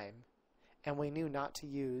every time, and we knew not to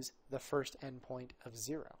use the first endpoint of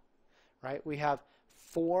 0, right? We have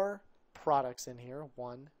 4 products in here,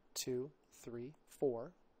 1, 2, 3,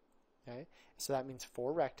 4, okay? So that means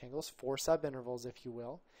 4 rectangles, 4 subintervals, if you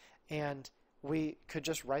will, and we could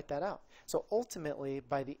just write that out. So ultimately,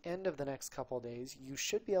 by the end of the next couple of days, you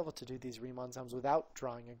should be able to do these Riemann sums without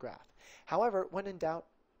drawing a graph. However, when in doubt,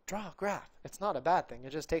 draw a graph. It's not a bad thing.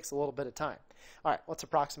 It just takes a little bit of time. All right, let's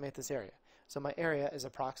approximate this area. So my area is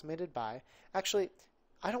approximated by, actually,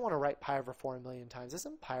 I don't want to write pi over 4 a million times.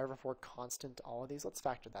 Isn't pi over 4 constant to all of these? Let's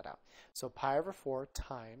factor that out. So pi over 4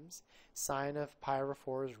 times sine of pi over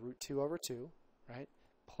 4 is root 2 over 2, right?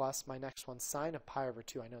 Plus my next one, sine of pi over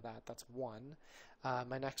 2, I know that, that's 1.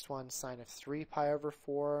 My next one, sine of 3 pi over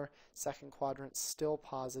 4, second quadrant, still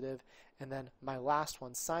positive. And then my last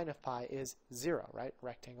one, sine of pi, is 0, right?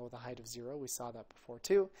 Rectangle with a height of 0, we saw that before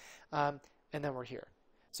too. And then we're here.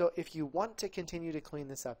 So if you want to continue to clean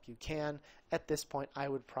this up, you can. At this point, I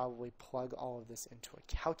would probably plug all of this into a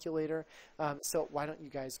calculator. So why don't you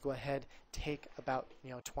guys go ahead, take about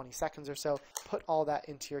 20 seconds or so, put all that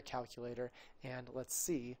into your calculator, and let's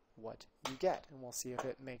see what you get. And we'll see if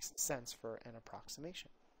it makes sense for an approximation.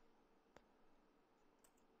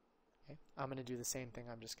 Okay. I'm going to do the same thing.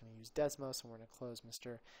 I'm just going to use Desmos, and we're going to close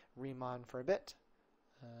Mr. Riemann for a bit.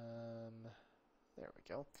 There we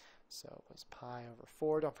go. So it was pi over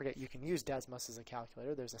 4. Don't forget, you can use Desmos as a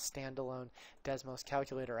calculator. There's a standalone Desmos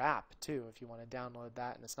calculator app, too, if you want to download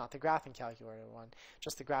that. And it's not the graphing calculator one,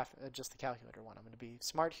 just the calculator one. I'm going to be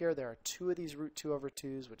smart here. There are 2 of these root 2 over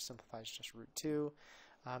 2's, which simplifies just root 2.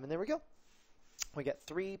 And there we go. We get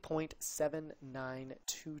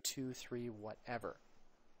 3.79223 whatever.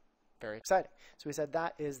 Very exciting. So we said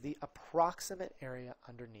that is the approximate area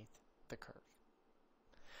underneath the curve.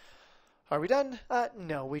 Are we done?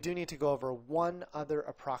 No, we do need to go over one other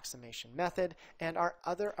approximation method, and our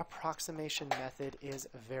other approximation method is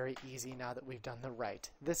very easy now that we've done the right.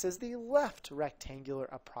 This is the left rectangular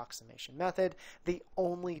approximation method. The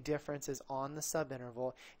only difference is on the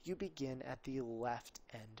subinterval, you begin at the left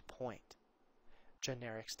end point.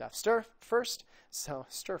 Generic stuff first, so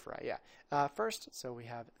stir fry, yeah. First, so we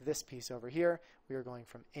have this piece over here. We are going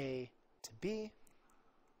from A to B,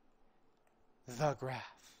 the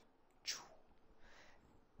graph.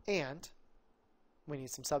 And we need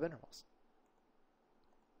some subintervals.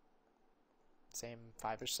 Same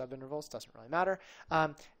 5-ish subintervals, doesn't really matter.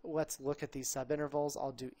 Let's look at these subintervals.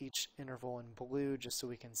 I'll do each interval in blue just so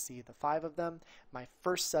we can see the 5 of them. My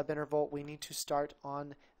first subinterval, we need to start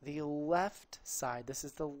on the left side. This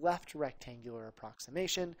is the left rectangular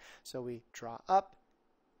approximation. So we draw up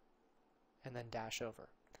and then dash over.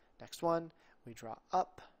 Next one, we draw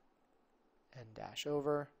up and dash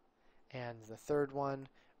over. And the third one,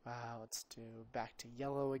 let's do back to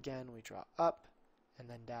yellow again. We draw up and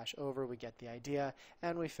then dash over. We get the idea.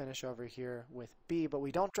 And we finish over here with B. But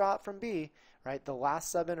we don't draw it from B, right? The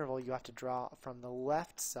last subinterval, you have to draw from the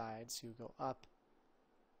left side. So you go up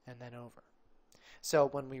and then over. So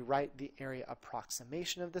when we write the area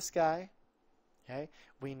approximation of this guy, okay,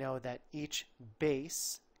 we know that each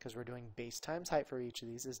base, because we're doing base times height for each of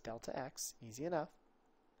these, is delta x. Easy enough.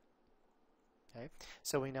 Okay,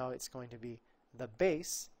 so we know it's going to be the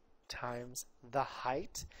base times the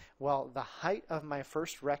height. Well, the height of my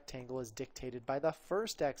first rectangle is dictated by the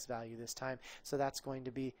first x value this time, so that's going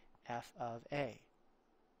to be f of a.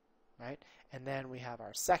 Right? And then we have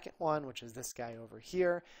our second one, which is this guy over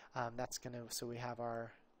here. So we have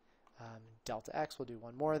our delta x. We'll do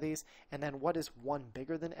one more of these. And then what is 1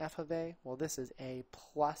 bigger than f of a? Well, this is a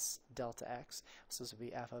plus delta x. So this would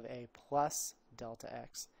be f of a plus delta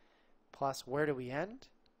x. Plus, where do we end?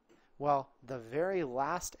 Well, the very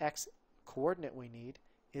last x coordinate we need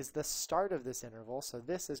is the start of this interval. So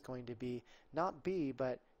this is going to be not b,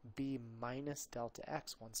 but b minus delta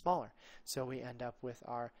x, one smaller. So we end up with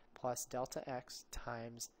our plus delta x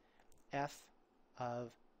times f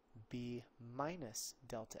of b minus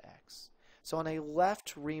delta x. So on a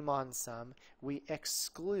left Riemann sum, we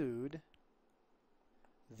exclude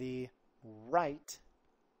the right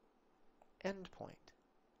endpoint.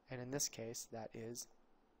 And in this case, that is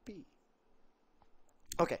B.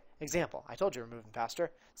 Okay, example. I told you we're moving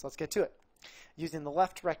faster, so let's get to it. Using the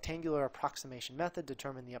left rectangular approximation method,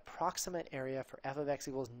 determine the approximate area for f of x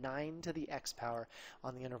equals 9 to the x power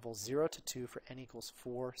on the interval 0 to 2 for n equals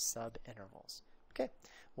 4 subintervals. Okay,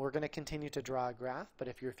 we're going to continue to draw a graph, but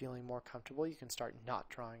if you're feeling more comfortable, you can start not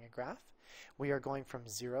drawing a graph. We are going from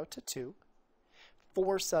 0 to 2.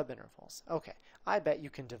 4 subintervals. Okay, I bet you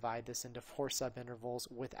can divide this into 4 subintervals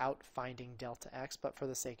without finding delta x, but for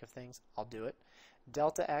the sake of things, I'll do it.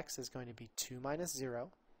 Delta x is going to be 2 minus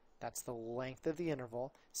 0. That's the length of the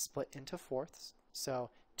interval split into fourths.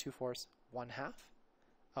 So 2 fourths, 1/2.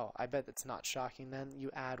 Oh, I bet it's not shocking then.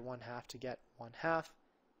 You add 1/2 to get 1/2,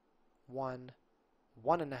 1,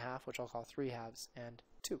 1.5, which I'll call 3/2, and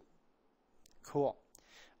 2. Cool.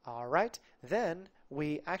 All right, then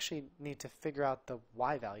we actually need to figure out the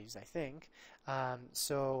y values, I think.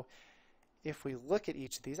 So if we look at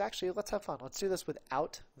each of these, actually, let's have fun. Let's do this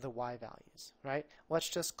without the y values, right? Let's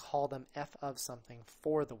just call them f of something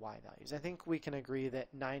for the y values. I think we can agree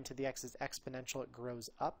that 9 to the x is exponential. It grows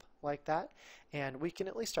up like that. And we can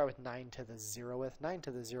at least start with 9 to the 0th. 9 to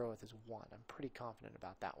the 0th is 1. I'm pretty confident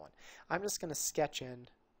about that one. I'm just going to sketch in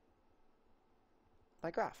my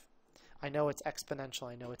graph. I know it's exponential,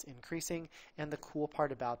 I know it's increasing, and the cool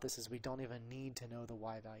part about this is we don't even need to know the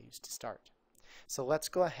y values to start. So let's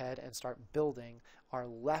go ahead and start building our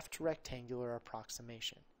left rectangular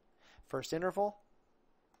approximation. First interval,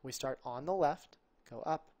 we start on the left, go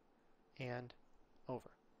up and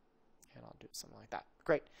over. And I'll do something like that.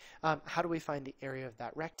 Great. How do we find the area of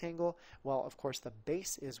that rectangle? Well, of course, the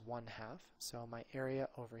base is 1/2. So my area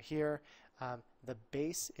over here, the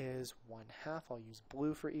base is 1/2. I'll use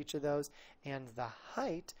blue for each of those. And the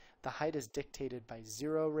height is dictated by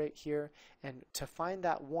 0 right here. And to find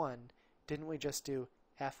that 1, didn't we just do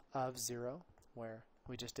f of 0, where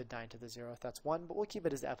we just did 9 to the 0th? That's 1, but we'll keep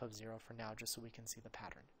it as f of 0 for now, just so we can see the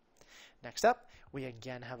pattern. Next up, we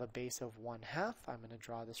again have a base of 1/2. I'm going to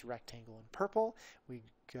draw this rectangle in purple. We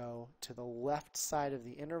go to the left side of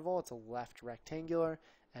the interval. It's a left rectangular,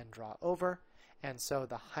 and draw over. And so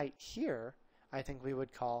the height here, I think we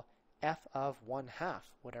would call f of 1/2,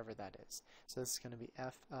 whatever that is. So this is going to be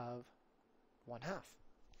f of 1/2.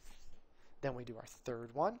 Then we do our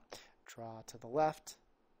third one. Draw to the left,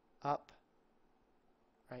 up,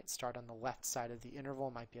 right? Start on the left side of the interval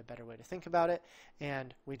might be a better way to think about it,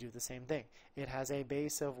 and we do the same thing. It has a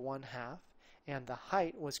base of 1/2, and the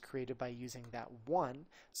height was created by using that 1,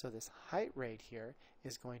 so this height right here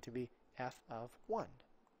is going to be f of 1.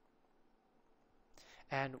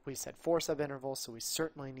 And we said 4 subintervals, so we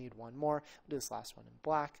certainly need one more. We'll do this last one in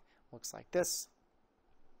black. Looks like this.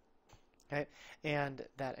 Okay, and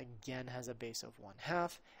that again has a base of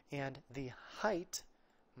 1/2, and the height,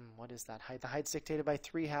 what is that height? The height's dictated by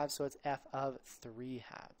 3/2, so it's f of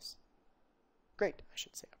 3/2. Great, I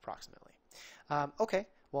should say approximately. Okay,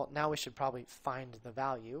 well now we should probably find the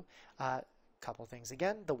value. Couple things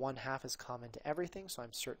again. The 1/2 is common to everything, so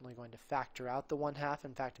I'm certainly going to factor out the 1/2.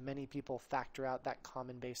 In fact, many people factor out that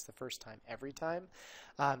common base the first time every time.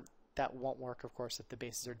 That won't work, of course, if the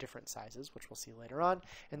bases are different sizes, which we'll see later on.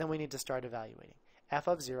 And then we need to start evaluating. F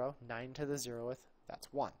of 0, 9 to the 0th,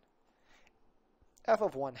 that's 1. F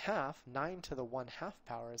of 1/2, 9 to the 1/2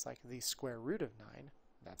 power is like the square root of 9,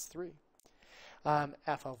 that's 3.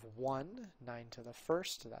 F of 1, 9 to the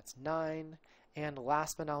 1st, that's 9. And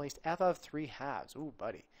last but not least, f of 3/2. Ooh,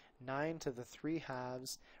 buddy. 9 to the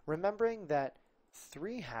 3/2. Remembering that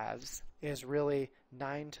 3/2 is really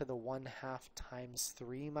 9 to the 1/2 times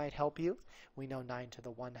 3 might help you. We know 9 to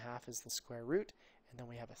the 1/2 is the square root, and then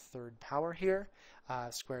we have a third power here.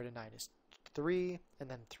 Square root of 9 is 3, and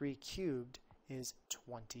then 3 cubed is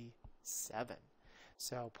 27.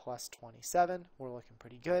 So plus 27, we're looking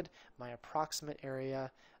pretty good. My approximate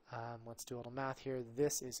area, let's do a little math here.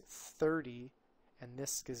 This is 30, and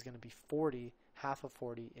this is going to be 40. Half of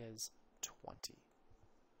 40 is 20.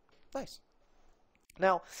 Nice.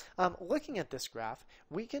 Now, looking at this graph,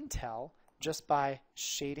 we can tell just by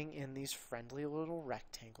shading in these friendly little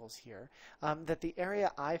rectangles here that the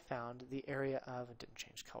area I found, the area of, it didn't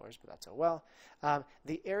change colors, but that's oh well,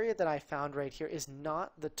 the area that I found right here is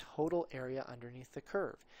not the total area underneath the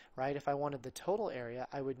curve, right? If I wanted the total area,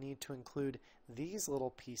 I would need to include these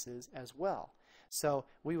little pieces as well. So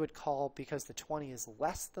we would call, because the 20 is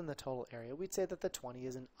less than the total area, we'd say that the 20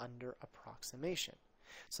 is an under approximation.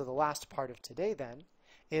 So the last part of today then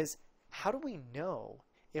is, how do we know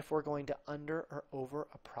if we're going to under or over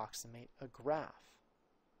approximate a graph?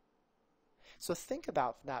 So think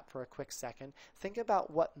about that for a quick second. Think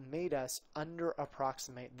about what made us under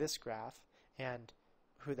approximate this graph, and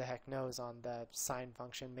who the heck knows on the sine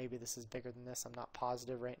function, maybe this is bigger than this, I'm not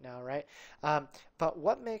positive right now, right? But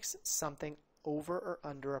what makes something over or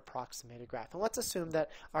under approximate a graph? And let's assume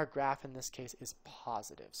that our graph in this case is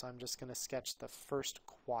positive. So I'm just going to sketch the first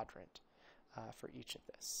quadrant for each of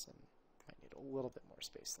this. And I need a little bit more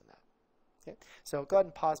space than that. Okay, so go ahead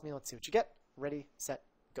and pause me. Let's see what you get. Ready, set,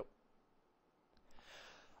 go.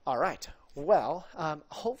 All right. Well,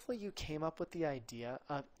 hopefully you came up with the idea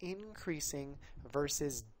of increasing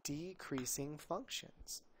versus decreasing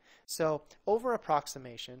functions. So over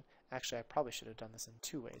approximation, actually I probably should have done this in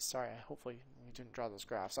 2 ways. Sorry, hopefully you didn't draw those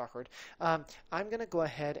graphs. Awkward. I'm going to go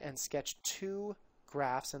ahead and sketch 2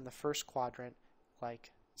 graphs in the first quadrant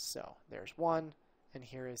like so. There's one, and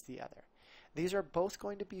here is the other. These are both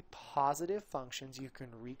going to be positive functions. You can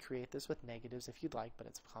recreate this with negatives if you'd like, but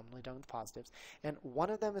it's commonly done with positives. And one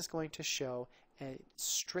of them is going to show a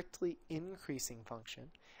strictly increasing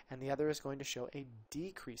function, and the other is going to show a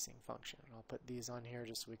decreasing function. And I'll put these on here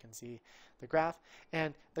just so we can see the graph.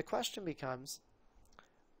 And the question becomes,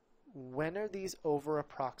 when are these over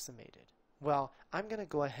approximated? Well, I'm going to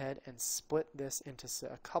go ahead and split this into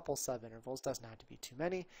a couple subintervals, doesn't have to be too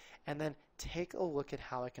many, and then take a look at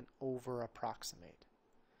how I can over approximate.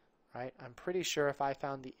 Right? I'm pretty sure if I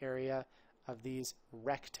found the area of these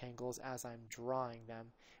rectangles as I'm drawing them,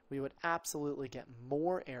 we would absolutely get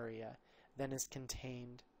more area than is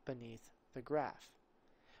contained beneath the graph.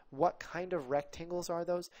 What kind of rectangles are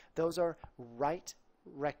those? Those are right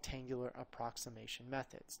rectangular approximation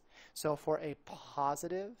methods. So for a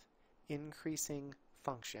positive increasing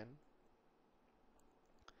function,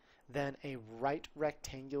 then a right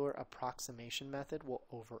rectangular approximation method will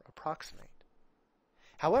over approximate.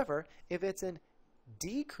 However, if it's an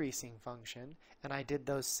decreasing function, and I did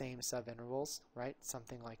those same subintervals, right,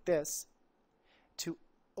 something like this, to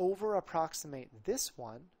over approximate this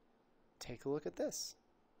one, take a look at this,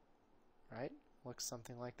 right? Looks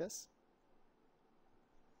something like this.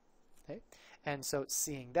 Okay. And so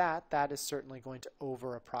seeing that, that is certainly going to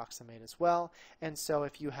over approximate as well. And so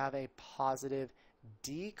if you have a positive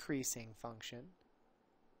decreasing function,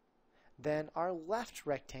 then our left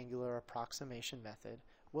rectangular approximation method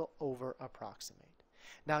will over approximate.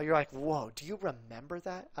 Now you're like, whoa, do you remember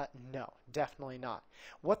that? No, definitely not.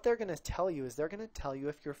 What they're going to tell you is they're going to tell you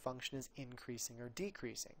if your function is increasing or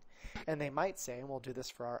decreasing. And they might say, and we'll do this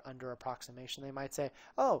for our under approximation, they might say,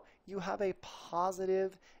 oh, you have a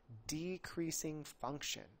positive decreasing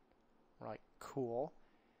function. We're like, cool.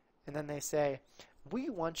 And then they say, we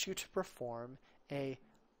want you to perform a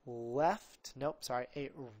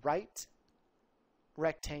right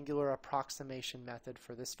rectangular approximation method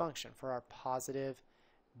for this function, for our positive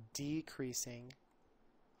decreasing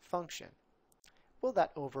function. Will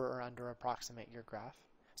that over or under approximate your graph?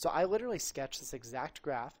 So I literally sketched this exact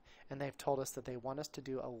graph, and they've told us that they want us to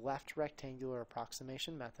do a left rectangular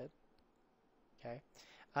approximation method. Okay,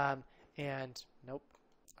 and nope,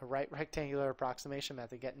 a right rectangular approximation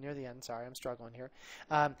method. Getting near the end. Sorry, I'm struggling here.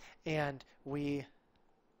 And we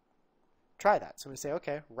try that. So we say,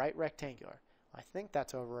 okay, right rectangular. I think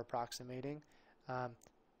that's over approximating.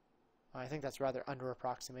 I think that's rather under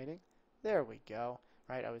approximating. There we go.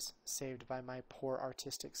 Right, I was saved by my poor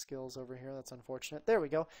artistic skills over here. That's unfortunate. There we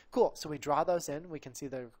go. Cool. So we draw those in. We can see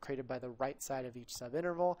they're created by the right side of each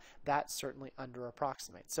subinterval. That certainly under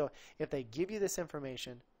approximates. So if they give you this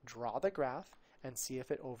information, draw the graph and see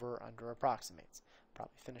if it over or under approximates.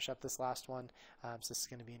 Probably finish up this last one. So this is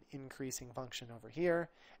going to be an increasing function over here.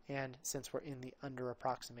 And since we're in the under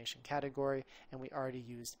approximation category and we already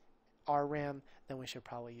used RAM, then we should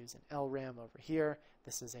probably use an LRAM over here.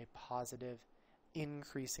 This is a positive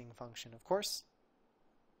increasing function, of course.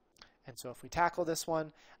 And so if we tackle this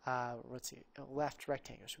one, let's see, left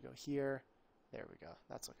rectangle. So we go here. There we go.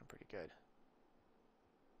 That's looking pretty good.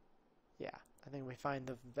 Yeah, I think we find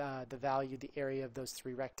the value, the area of those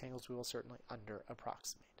three rectangles, we will certainly under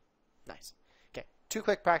approximate. Nice. Okay, 2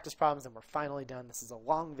 quick practice problems and we're finally done. This is a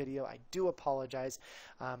long video. I do apologize,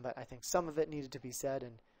 but I think some of it needed to be said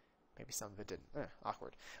and maybe some of it didn't.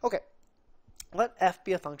 Awkward. Okay. Let f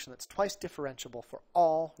be a function that's twice differentiable for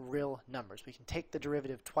all real numbers. We can take the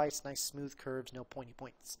derivative twice, nice smooth curves, no pointy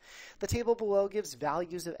points. The table below gives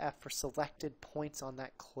values of f for selected points on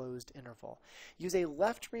that closed interval. Use a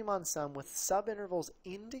left Riemann sum with subintervals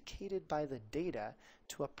indicated by the data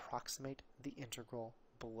to approximate the integral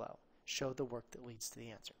below. Show the work that leads to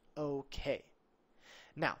the answer. Okay.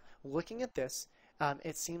 Now, looking at this,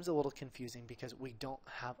 it seems a little confusing because we don't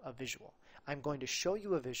have a visual. I'm going to show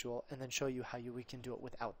you a visual and then show you how we can do it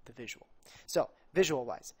without the visual. So,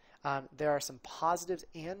 visual-wise, there are some positives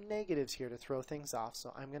and negatives here to throw things off.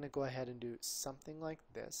 So I'm going to go ahead and do something like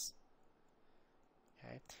this.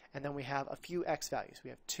 Okay, and then we have a few x values. We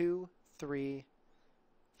have 2, 3,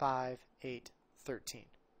 5, 8, 13.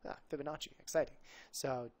 Fibonacci, exciting.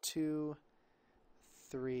 So 2,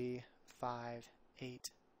 3, 5,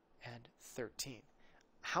 8, and 13.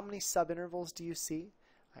 How many subintervals do you see?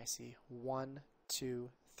 I see 1, 2,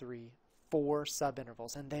 3, 4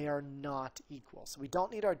 subintervals, and they are not equal. So we don't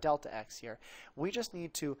need our delta x here. We just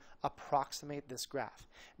need to approximate this graph.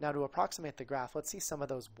 Now to approximate the graph, let's see some of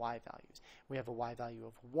those y values. We have a y value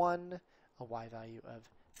of 1, a y value of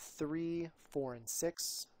 3, 4, and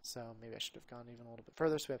 6. So maybe I should have gone even a little bit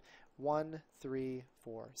further. So we have 1, 3,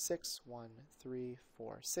 4, 6, 1, 3,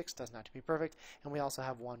 4, 6. Doesn't have to be perfect. And we also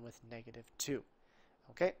have one with negative 2.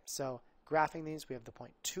 Okay, so graphing these, we have the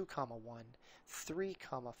point 2, 1, 3,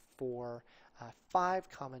 4, 5,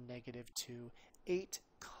 negative 2, 8,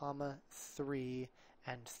 3,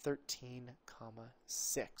 and 13,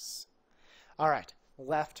 6. All right,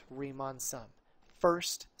 left Riemann sum.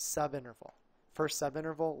 First subinterval. First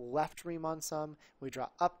subinterval, left Riemann sum. We draw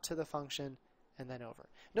up to the function and then over.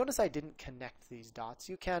 Notice I didn't connect these dots.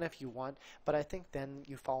 You can if you want, but I think then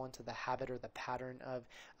you fall into the habit or the pattern of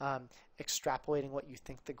extrapolating what you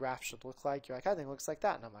think the graph should look like. You're like, I think it looks like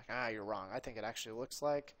that. And I'm like, you're wrong. I think it actually looks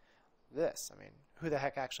like this. I mean, who the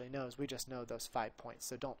heck actually knows? We just know those 5 points,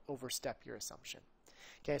 so don't overstep your assumption.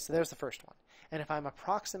 Okay, so there's the first one. And if I'm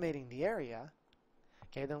approximating the area,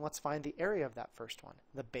 okay, then let's find the area of that first one.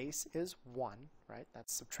 The base is 1, right?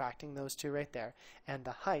 That's subtracting those two right there. And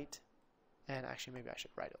the height, and actually maybe I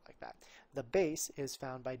should write it like that. The base is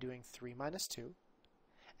found by doing 3 minus 2,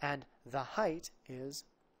 and the height is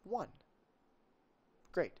 1.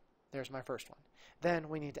 Great. There's my first one. Then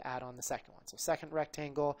we need to add on the second one. So second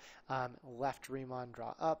rectangle, left Riemann,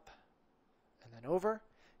 draw up, and then over.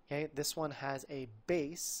 Okay, this one has a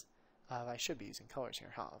base of, I should be using colors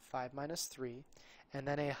here, 5 minus 3, and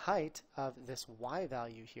then a height of this y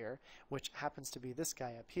value here, which happens to be this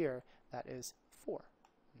guy up here, that is 4.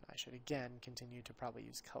 And I should again continue to probably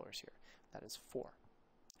use colors here. That is 4.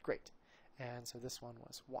 Great. And so this one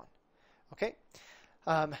was 1. Okay.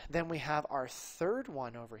 Then we have our third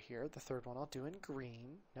one over here. The third one I'll do in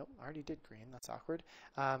green. Nope, I already did green. That's awkward.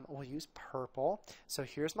 We'll use purple. So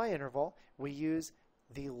here's my interval. We use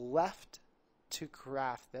the left to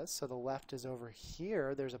graph this. So the left is over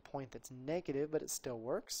here. There's a point that's negative, but it still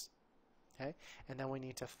works. Okay, and then we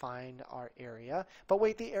need to find our area. But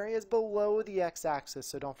wait, the area is below the x-axis,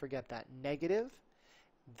 so don't forget that. Negative,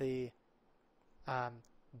 the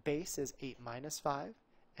base is 8 minus 5,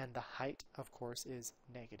 and the height, of course, is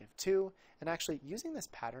negative 2. And actually, using this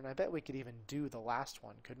pattern, I bet we could even do the last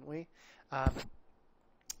one, couldn't we?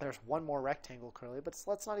 There's one more rectangle curly, but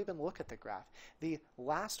let's not even look at the graph. The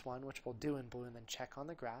last one, which we'll do in blue and then check on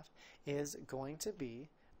the graph, is going to be,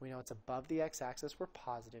 we know it's above the x-axis, we're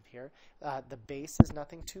positive here. The base is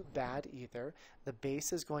nothing too bad either. The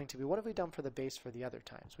base is going to be, what have we done for the base for the other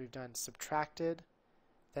times? We've done subtracted,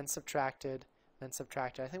 then subtracted, then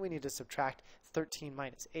subtracted. I think we need to subtract 13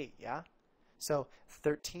 minus 8, yeah? So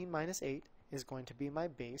 13 minus 8 is going to be my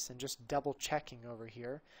base, and just double checking over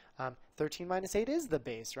here. 13 minus 8 is the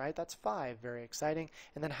base, right? That's 5, very exciting.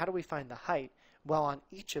 And then how do we find the height? Well, on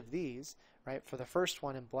each of these, right, for the first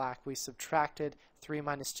one in black, we subtracted 3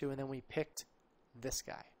 minus 2, and then we picked this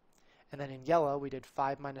guy. And then in yellow, we did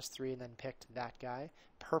 5 minus 3 and then picked that guy.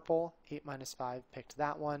 Purple, 8 minus 5, picked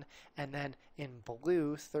that one. And then in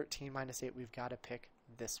blue, 13 minus 8, we've got to pick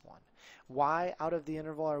this one. Why out of the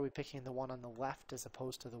interval are we picking the one on the left as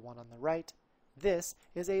opposed to the one on the right? This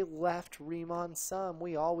is a left Riemann sum.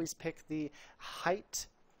 We always pick the height,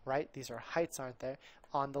 right? These are heights, aren't they?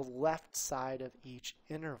 On the left side of each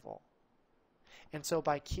interval. And so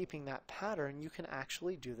by keeping that pattern, you can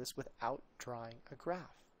actually do this without drawing a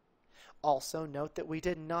graph. Also note that we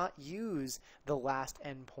did not use the last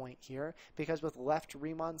endpoint here because with left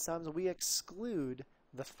Riemann sums, we exclude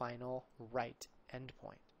the final right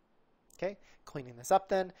endpoint. Okay, cleaning this up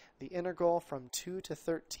then, the integral from 2 to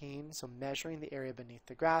 13, so measuring the area beneath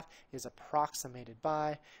the graph, is approximated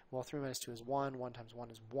by, well, 3 minus 2 is 1, 1 times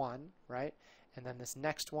 1 is 1, right? And then this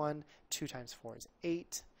next one, 2 times 4 is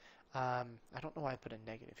 8. I don't know why I put a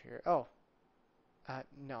negative here. Oh,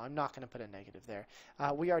 no, I'm not going to put a negative there.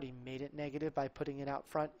 We already made it negative by putting it out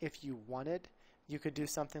front. If you wanted, you could do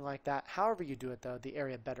something like that. However you do it, though, the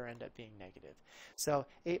area better end up being negative. So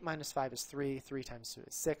 8 minus 5 is 3. 3 times 2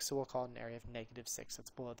 is 6, so we'll call it an area of negative 6. That's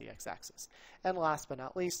below the x-axis. And last but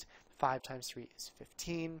not least, 5 times 3 is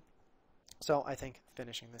 15. So I think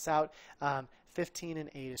finishing this out, 15 and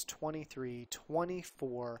 8 is 23.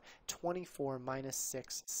 24. 24 minus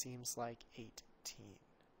 6 seems like 18.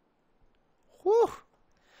 Whew!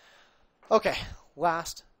 Okay,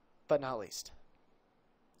 last but not least.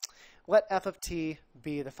 Let f of t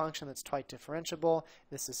be the function that's twice differentiable.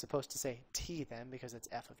 This is supposed to say t then because it's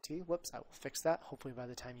f of t. Whoops, I will fix that hopefully by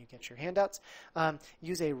the time you get your handouts.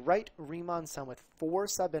 Use a right Riemann sum with 4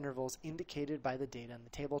 subintervals indicated by the data in the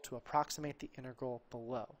table to approximate the integral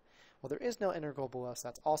below. Well, there is no integral below, so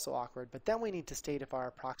that's also awkward, but then we need to state if our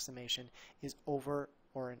approximation is over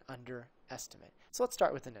or an underestimate. So let's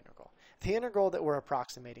start with an integral. The integral that we're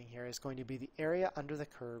approximating here is going to be the area under the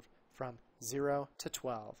curve from 0 to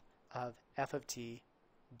 12 of f of t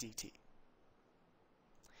dt.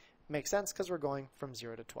 Makes sense because we're going from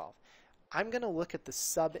 0 to 12. I'm going to look at the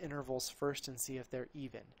subintervals first and see if they're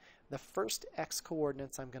even. The first x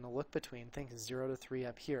coordinates I'm going to look between, think 0 to 3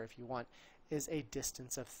 up here if you want, is a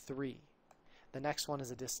distance of 3. The next one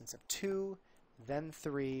is a distance of 2, then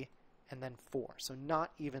 3, and then 4. So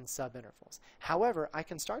not even subintervals. However, I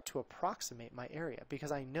can start to approximate my area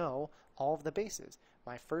because I know all of the bases.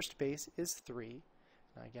 My first base is 3.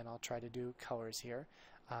 Now again, I'll try to do colors here.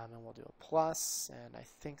 And we'll do a plus, and I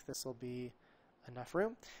think this will be enough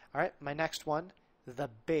room. All right, my next one, the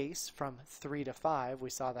base from 3 to 5, we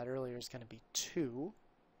saw that earlier, is going to be 2.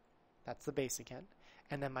 That's the base again.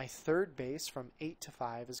 And then my third base from 8 to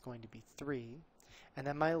 5 is going to be 3. And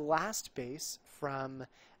then my last base from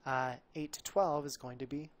 8 to 12 is going to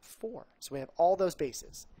be 4. So we have all those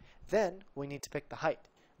bases. Then we need to pick the height.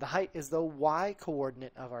 The height is the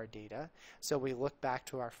y-coordinate of our data. So we look back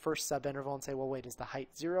to our first subinterval and say, well, wait, is the height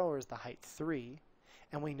 0 or is the height 3?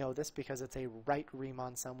 And we know this because it's a right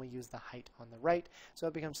Riemann sum. We use the height on the right, so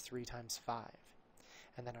it becomes 3 times 5.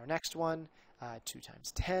 And then our next one, 2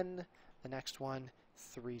 times 10. The next one,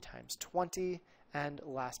 3 times 20. And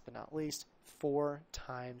last but not least, 4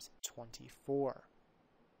 times 24.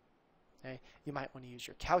 Okay. You might want to use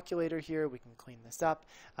your calculator here. We can clean this up.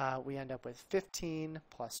 We end up with 15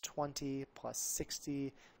 plus 20 plus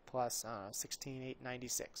 60 plus 16, 8,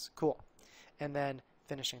 96. Cool. And then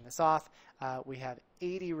finishing this off, we have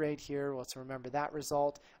 80 right here. Let's remember that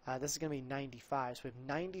result. This is going to be 95. So we have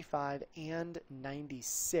 95 and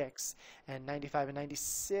 96. And 95 and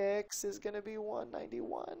 96 is going to be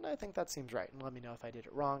 191. I think that seems right. And let me know if I did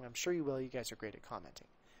it wrong. I'm sure you will. You guys are great at commenting.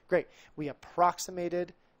 Great. We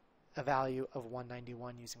approximated a value of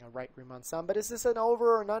 191 using a right Riemann sum. But is this an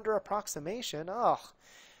over or an under approximation? Oh,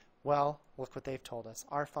 well, look what they've told us.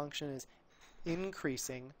 Our function is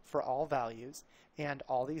increasing for all values, and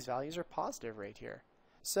all these values are positive right here.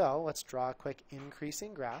 So let's draw a quick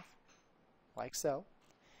increasing graph, like so.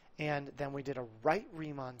 And then we did a right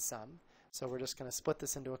Riemann sum. So we're just going to split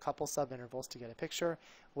this into a couple subintervals to get a picture.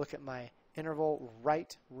 Look at my interval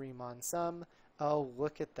right Riemann sum. Oh,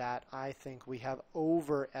 look at that. I think we have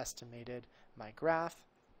overestimated my graph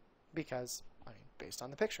because, based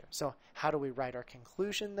on the picture. So how do we write our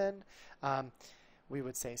conclusion then? We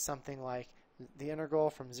would say something like the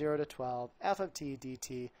integral from 0 to 12 f of t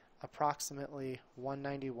dt approximately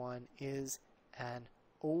 191 is an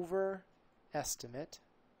overestimate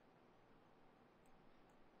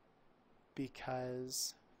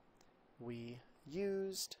because we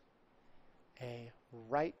used a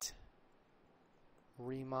right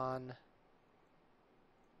Riemann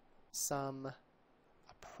sum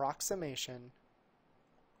approximation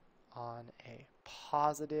on a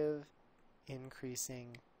positive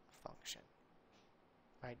increasing function.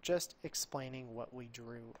 Right, just explaining what we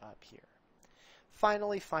drew up here.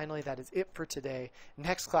 Finally, that is it for today.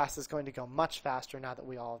 Next class is going to go much faster now that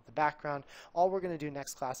we all have the background. All we're going to do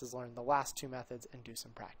next class is learn the last two methods and do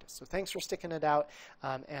some practice. So thanks for sticking it out,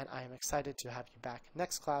 and I am excited to have you back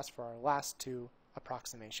next class for our last two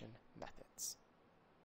approximation methods.